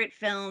favorite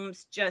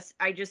films,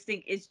 I just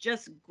think is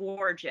just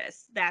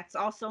gorgeous. That's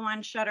also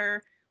on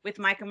Shudder with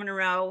Micah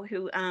Monroe,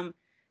 who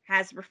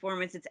has a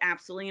performance. It's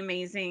absolutely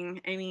amazing.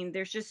 I mean,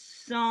 there's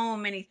just so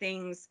many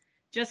things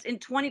just in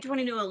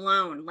 2022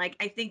 alone. Like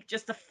I think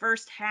just the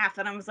first half,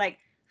 and I was like,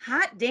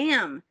 hot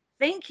damn,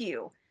 thank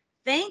you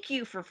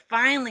for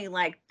finally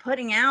like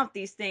putting out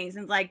these things,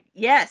 and like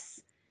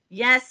yes,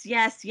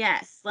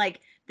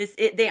 like this,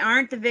 they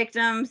aren't the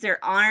victims,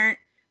 there aren't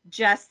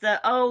just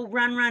the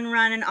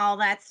run and all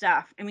that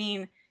stuff. I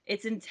mean,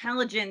 it's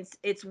intelligence,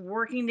 it's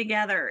working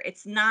together.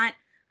 It's not,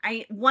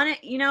 I want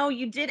to,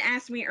 you did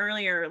ask me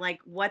earlier, like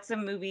what's a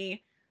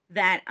movie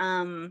that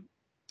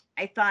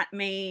I thought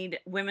made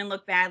women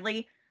look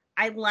badly.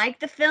 I like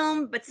the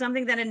film, but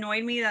something that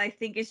annoyed me that I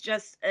think is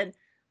just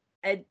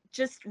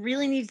just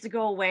really needs to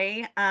go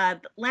away.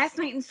 Last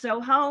Night in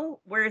Soho,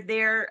 where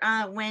they're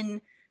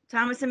when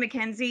Thomasin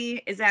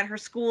McKenzie is at her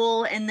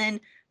school, and then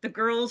the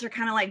girls are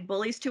kind of like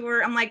bullies to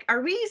her. I'm like,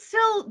 are we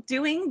still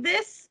doing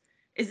this?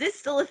 Is this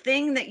still a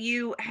thing that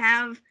you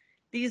have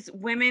these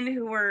women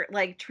who are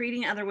like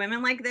treating other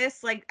women like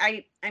this? Like,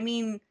 I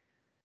mean,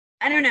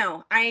 I don't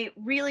know. I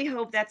really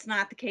hope that's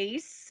not the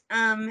case.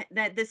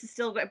 That this is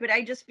still good, but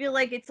I just feel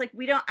like it's like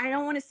I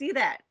don't want to see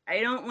that.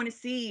 I don't want to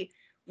see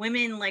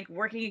women like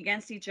working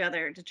against each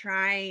other to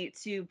try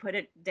to put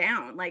it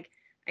down. Like,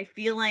 I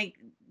feel like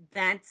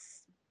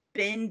that's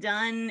been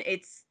done.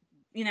 It's,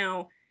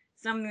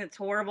 something that's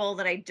horrible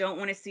that I don't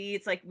want to see.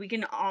 It's like we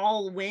can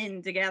all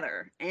win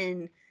together.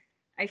 And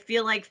I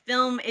feel like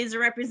film is a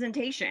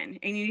representation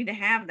and you need to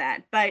have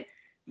that. But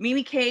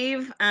Mimi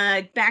Cave,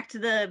 back to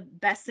the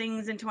best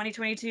things in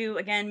 2022.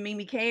 Again,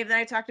 Mimi Cave that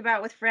I talked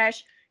about with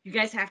Fresh. You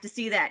guys have to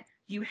see that.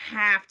 You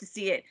have to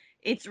see it.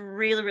 It's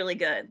really, really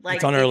good. Like,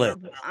 it's on our list.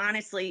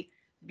 Honestly,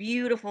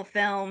 beautiful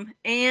film.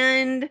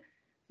 And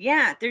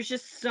yeah, there's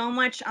just so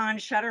much on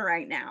Shudder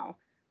right now.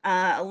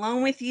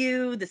 Alone with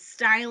You, The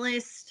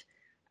Stylist.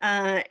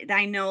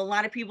 I know a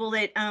lot of people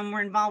that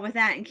were involved with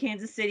that in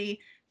Kansas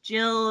City.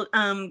 Jill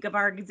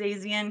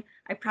Gabar-Gazazian.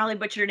 I probably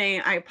butchered her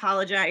name. I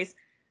apologize.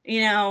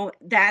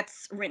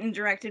 That's written,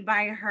 directed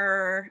by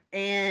her,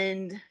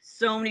 and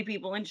so many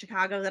people in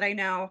Chicago that I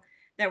know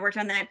that worked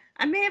on that.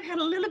 I may have had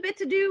a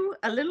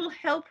little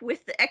help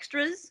with the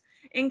extras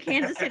in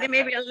Kansas City,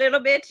 maybe a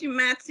little bit. You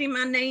might see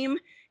my name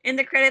in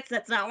the credits.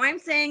 That's not why I'm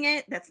saying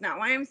it.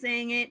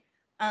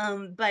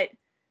 But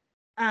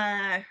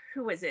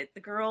who is it? The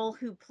girl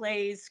who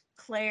plays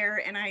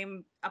Claire, and I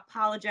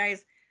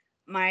apologize.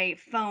 My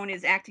phone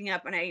is acting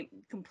up and I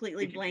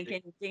completely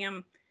blanking.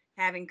 Damn,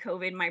 having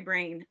COVID in my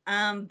brain.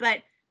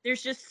 But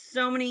there's just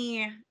so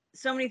many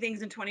so many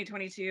things in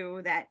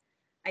 2022 that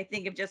I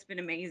think have just been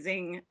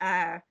amazing.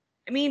 I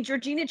mean,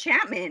 Georgina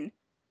Chapman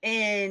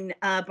in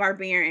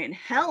Barbarian.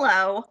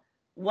 Hello,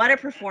 what a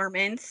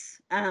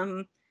performance.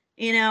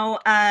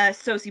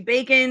 Sosie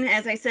Bacon,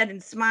 as I said, in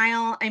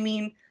Smile. I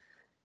mean,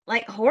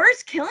 like,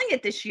 horror's killing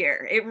it this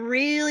year. It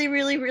really,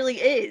 really, really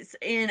is.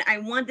 And I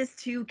want this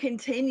to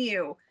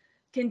continue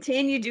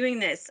doing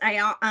this.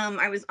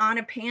 I was on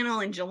a panel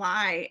in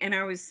July, and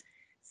I was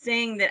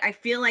saying that I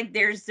feel like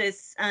there's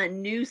this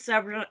new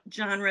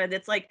subgenre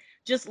that's like,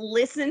 just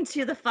listen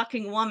to the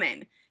fucking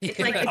woman. It's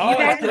like, if you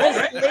guys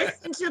just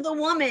listen to the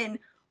woman,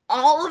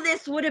 all of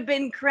this would have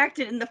been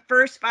corrected in the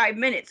first 5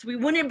 minutes. We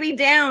wouldn't be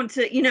down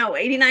to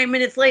 89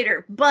 minutes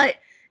later. But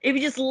if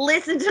you just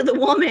listen to the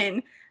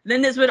woman,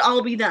 then this would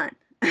all be done.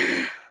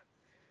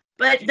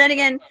 But then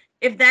again,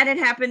 if that had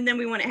happened, then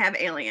we wouldn't have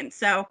Alien.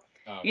 So,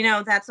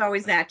 that's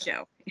always that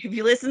joke. If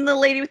you listen to the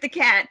lady with the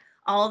cat,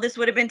 all this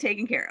would have been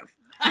taken care of.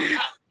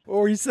 What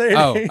were you saying?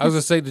 Oh, I was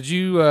gonna say, did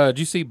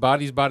you see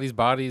Bodies, Bodies,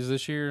 Bodies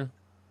this year?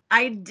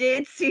 I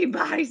did see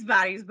Bodies,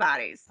 Bodies,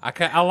 Bodies. I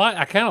kind of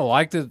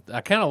liked it.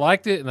 I kind of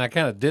liked it, and I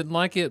kind of didn't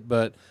like it.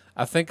 But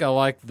I think I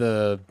liked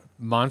the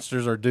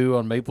Monsters Are Due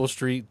on Maple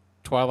Street,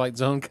 Twilight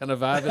Zone kind of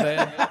vibe it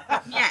had.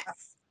 Yes.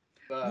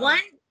 One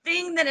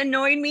thing that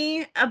annoyed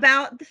me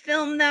about the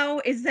film, though,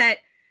 is that,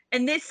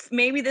 and this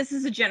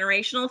is a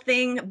generational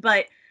thing,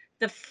 but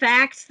the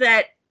fact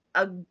that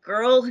a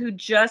girl who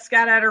just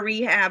got out of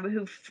rehab,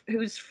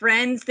 whose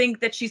friends think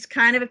that she's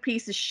kind of a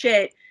piece of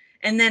shit,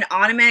 and then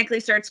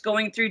automatically starts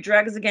going through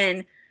drugs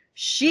again,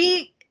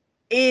 she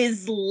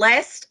is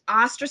less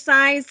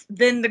ostracized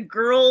than the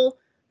girl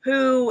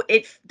who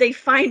they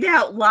find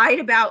out lied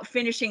about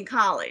finishing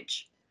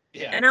college.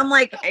 Yeah. And I'm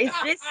like,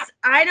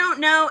 I don't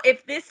know,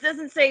 if this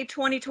doesn't say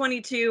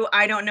 2022,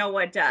 I don't know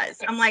what does.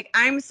 I'm like,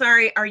 I'm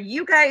sorry, are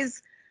you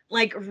guys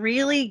like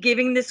really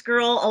giving this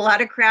girl a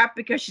lot of crap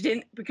because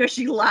she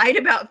lied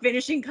about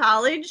finishing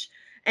college,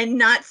 and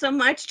not so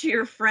much to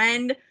your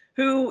friend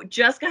who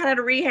just got out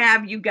of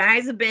rehab? You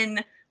guys have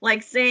been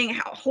like saying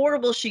how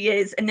horrible she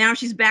is, and now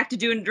she's back to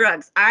doing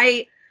drugs.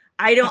 I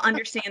don't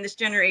understand this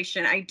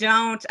generation.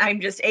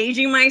 I'm just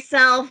aging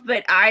myself,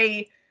 but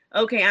I'm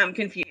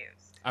confused.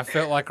 I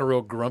felt like a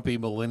real grumpy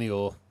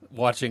millennial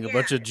watching a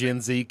bunch of Gen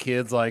Z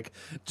kids like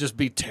just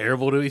be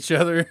terrible to each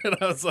other, and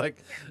I was like,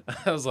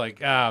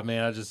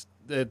 man, it's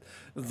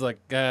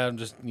like, I'm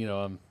just,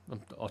 I'm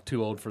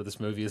too old for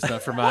this movie. It's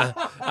not for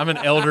I'm an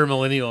elder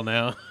millennial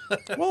now.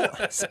 Well,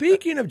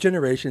 speaking of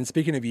generations,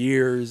 speaking of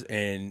years,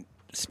 and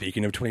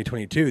speaking of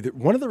 2022,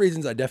 one of the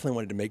reasons I definitely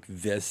wanted to make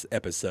this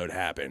episode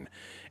happen,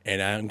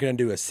 and I'm going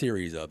to do a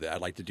series of it. I'd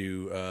like to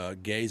do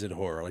gays in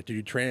horror. I like to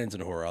do trans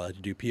in horror. I like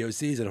to do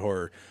POCs in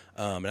horror.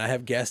 And I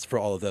have guests for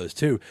all of those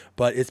too.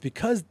 But it's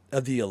because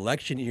of the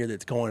election year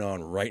that's going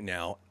on right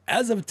now,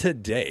 as of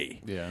today.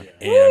 Yeah.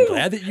 And I'm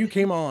glad that you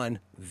came on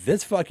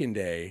this fucking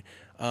day,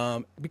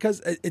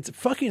 because it's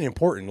fucking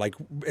important. Like,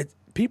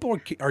 people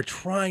are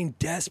trying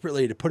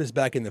desperately to put us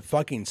back in the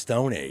fucking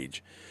Stone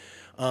Age.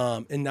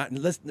 And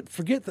let's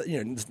forget that,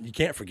 you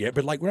can't forget,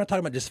 but like, we're not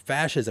talking about just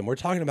fascism. We're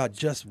talking about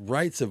just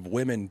rights of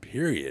women,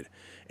 period.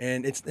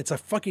 And it's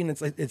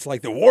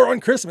like the war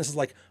on Christmas is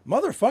like,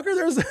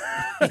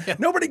 motherfucker,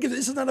 nobody gives,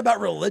 this is not about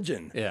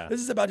religion. Yeah.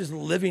 This is about just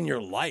living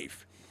your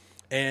life.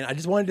 And I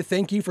just wanted to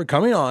thank you for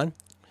coming on.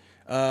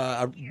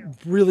 I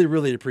really,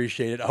 really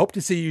appreciate it. I hope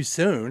to see you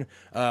soon.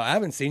 I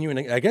haven't seen you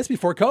I guess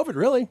before COVID,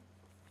 really.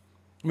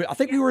 I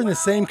think we were in the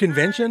same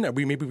convention, or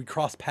maybe we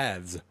crossed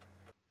paths.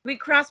 We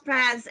crossed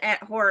paths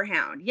at Horror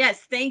Hound. Yes,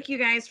 thank you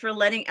guys for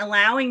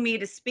allowing me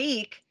to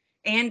speak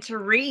and to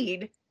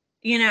read,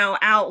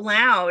 out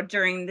loud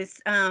during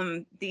these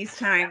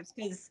times.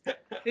 Because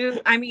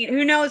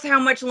who knows how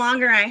much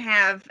longer I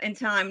have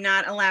until I'm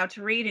not allowed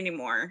to read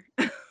anymore.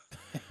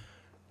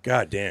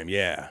 God damn,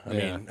 yeah. I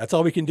mean, that's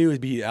all we can do is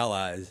be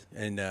allies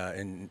and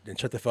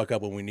shut the fuck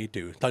up when we need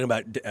to. Talking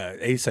about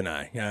Ace and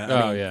I.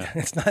 Yeah.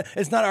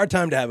 It's not our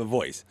time to have a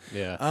voice.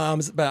 Yeah.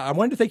 But I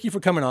wanted to thank you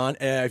for coming on.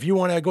 If you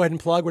want to go ahead and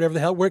plug whatever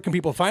the hell, where can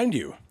people find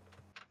you?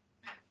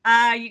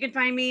 You can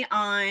find me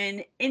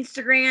on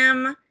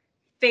Instagram,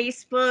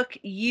 Facebook,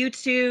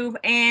 YouTube,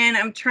 and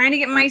I'm trying to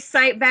get my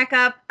site back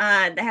up.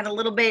 That had a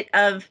little bit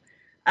of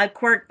a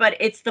quirk, but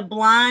it's the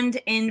Blonde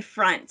in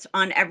Front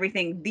on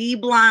everything. The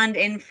Blonde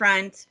in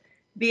Front,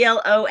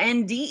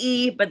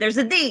 BLONDE, but there's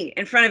a D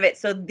in front of it,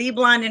 so The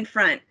Blonde in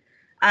Front.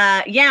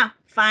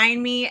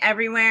 Find me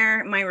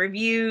everywhere. My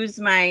reviews,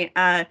 my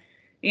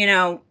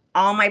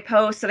all my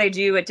posts that I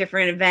do at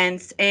different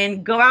events,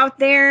 and go out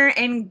there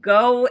and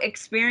go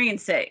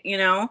experience it.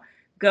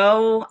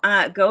 Go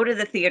to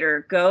the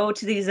theater, go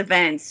to these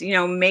events.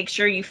 Make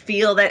sure you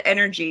feel that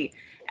energy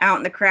out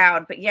in the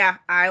crowd. But yeah,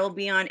 I will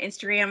be on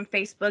Instagram,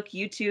 Facebook,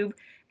 YouTube,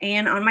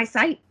 and on my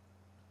site.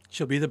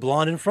 She'll be the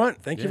Blonde in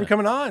Front. Thank you for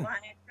coming on.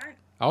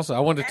 Also,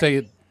 I wanted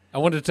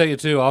to tell you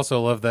too. I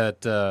also love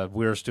that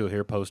We're Still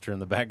Here poster in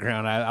the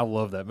background. I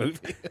love that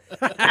movie.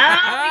 Oh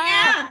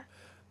yeah.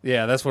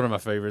 Yeah, that's one of my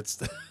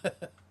favorites.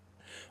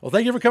 Well,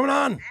 thank you for coming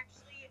on.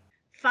 Actually,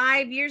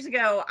 5 years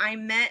ago, I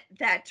met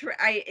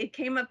it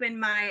came up in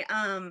my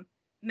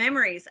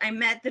memories. I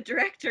met the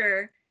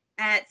director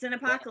at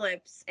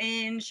Cinepocalypse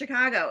in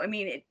Chicago. I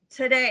mean,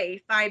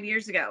 today, 5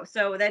 years ago.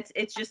 So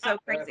it's just so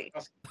crazy.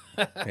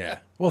 Yeah.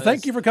 Well,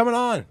 thank you for coming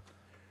on.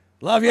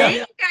 Love you. Thank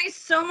you guys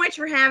so much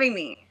for having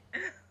me.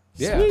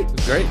 Yeah, Sweet.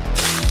 it's great.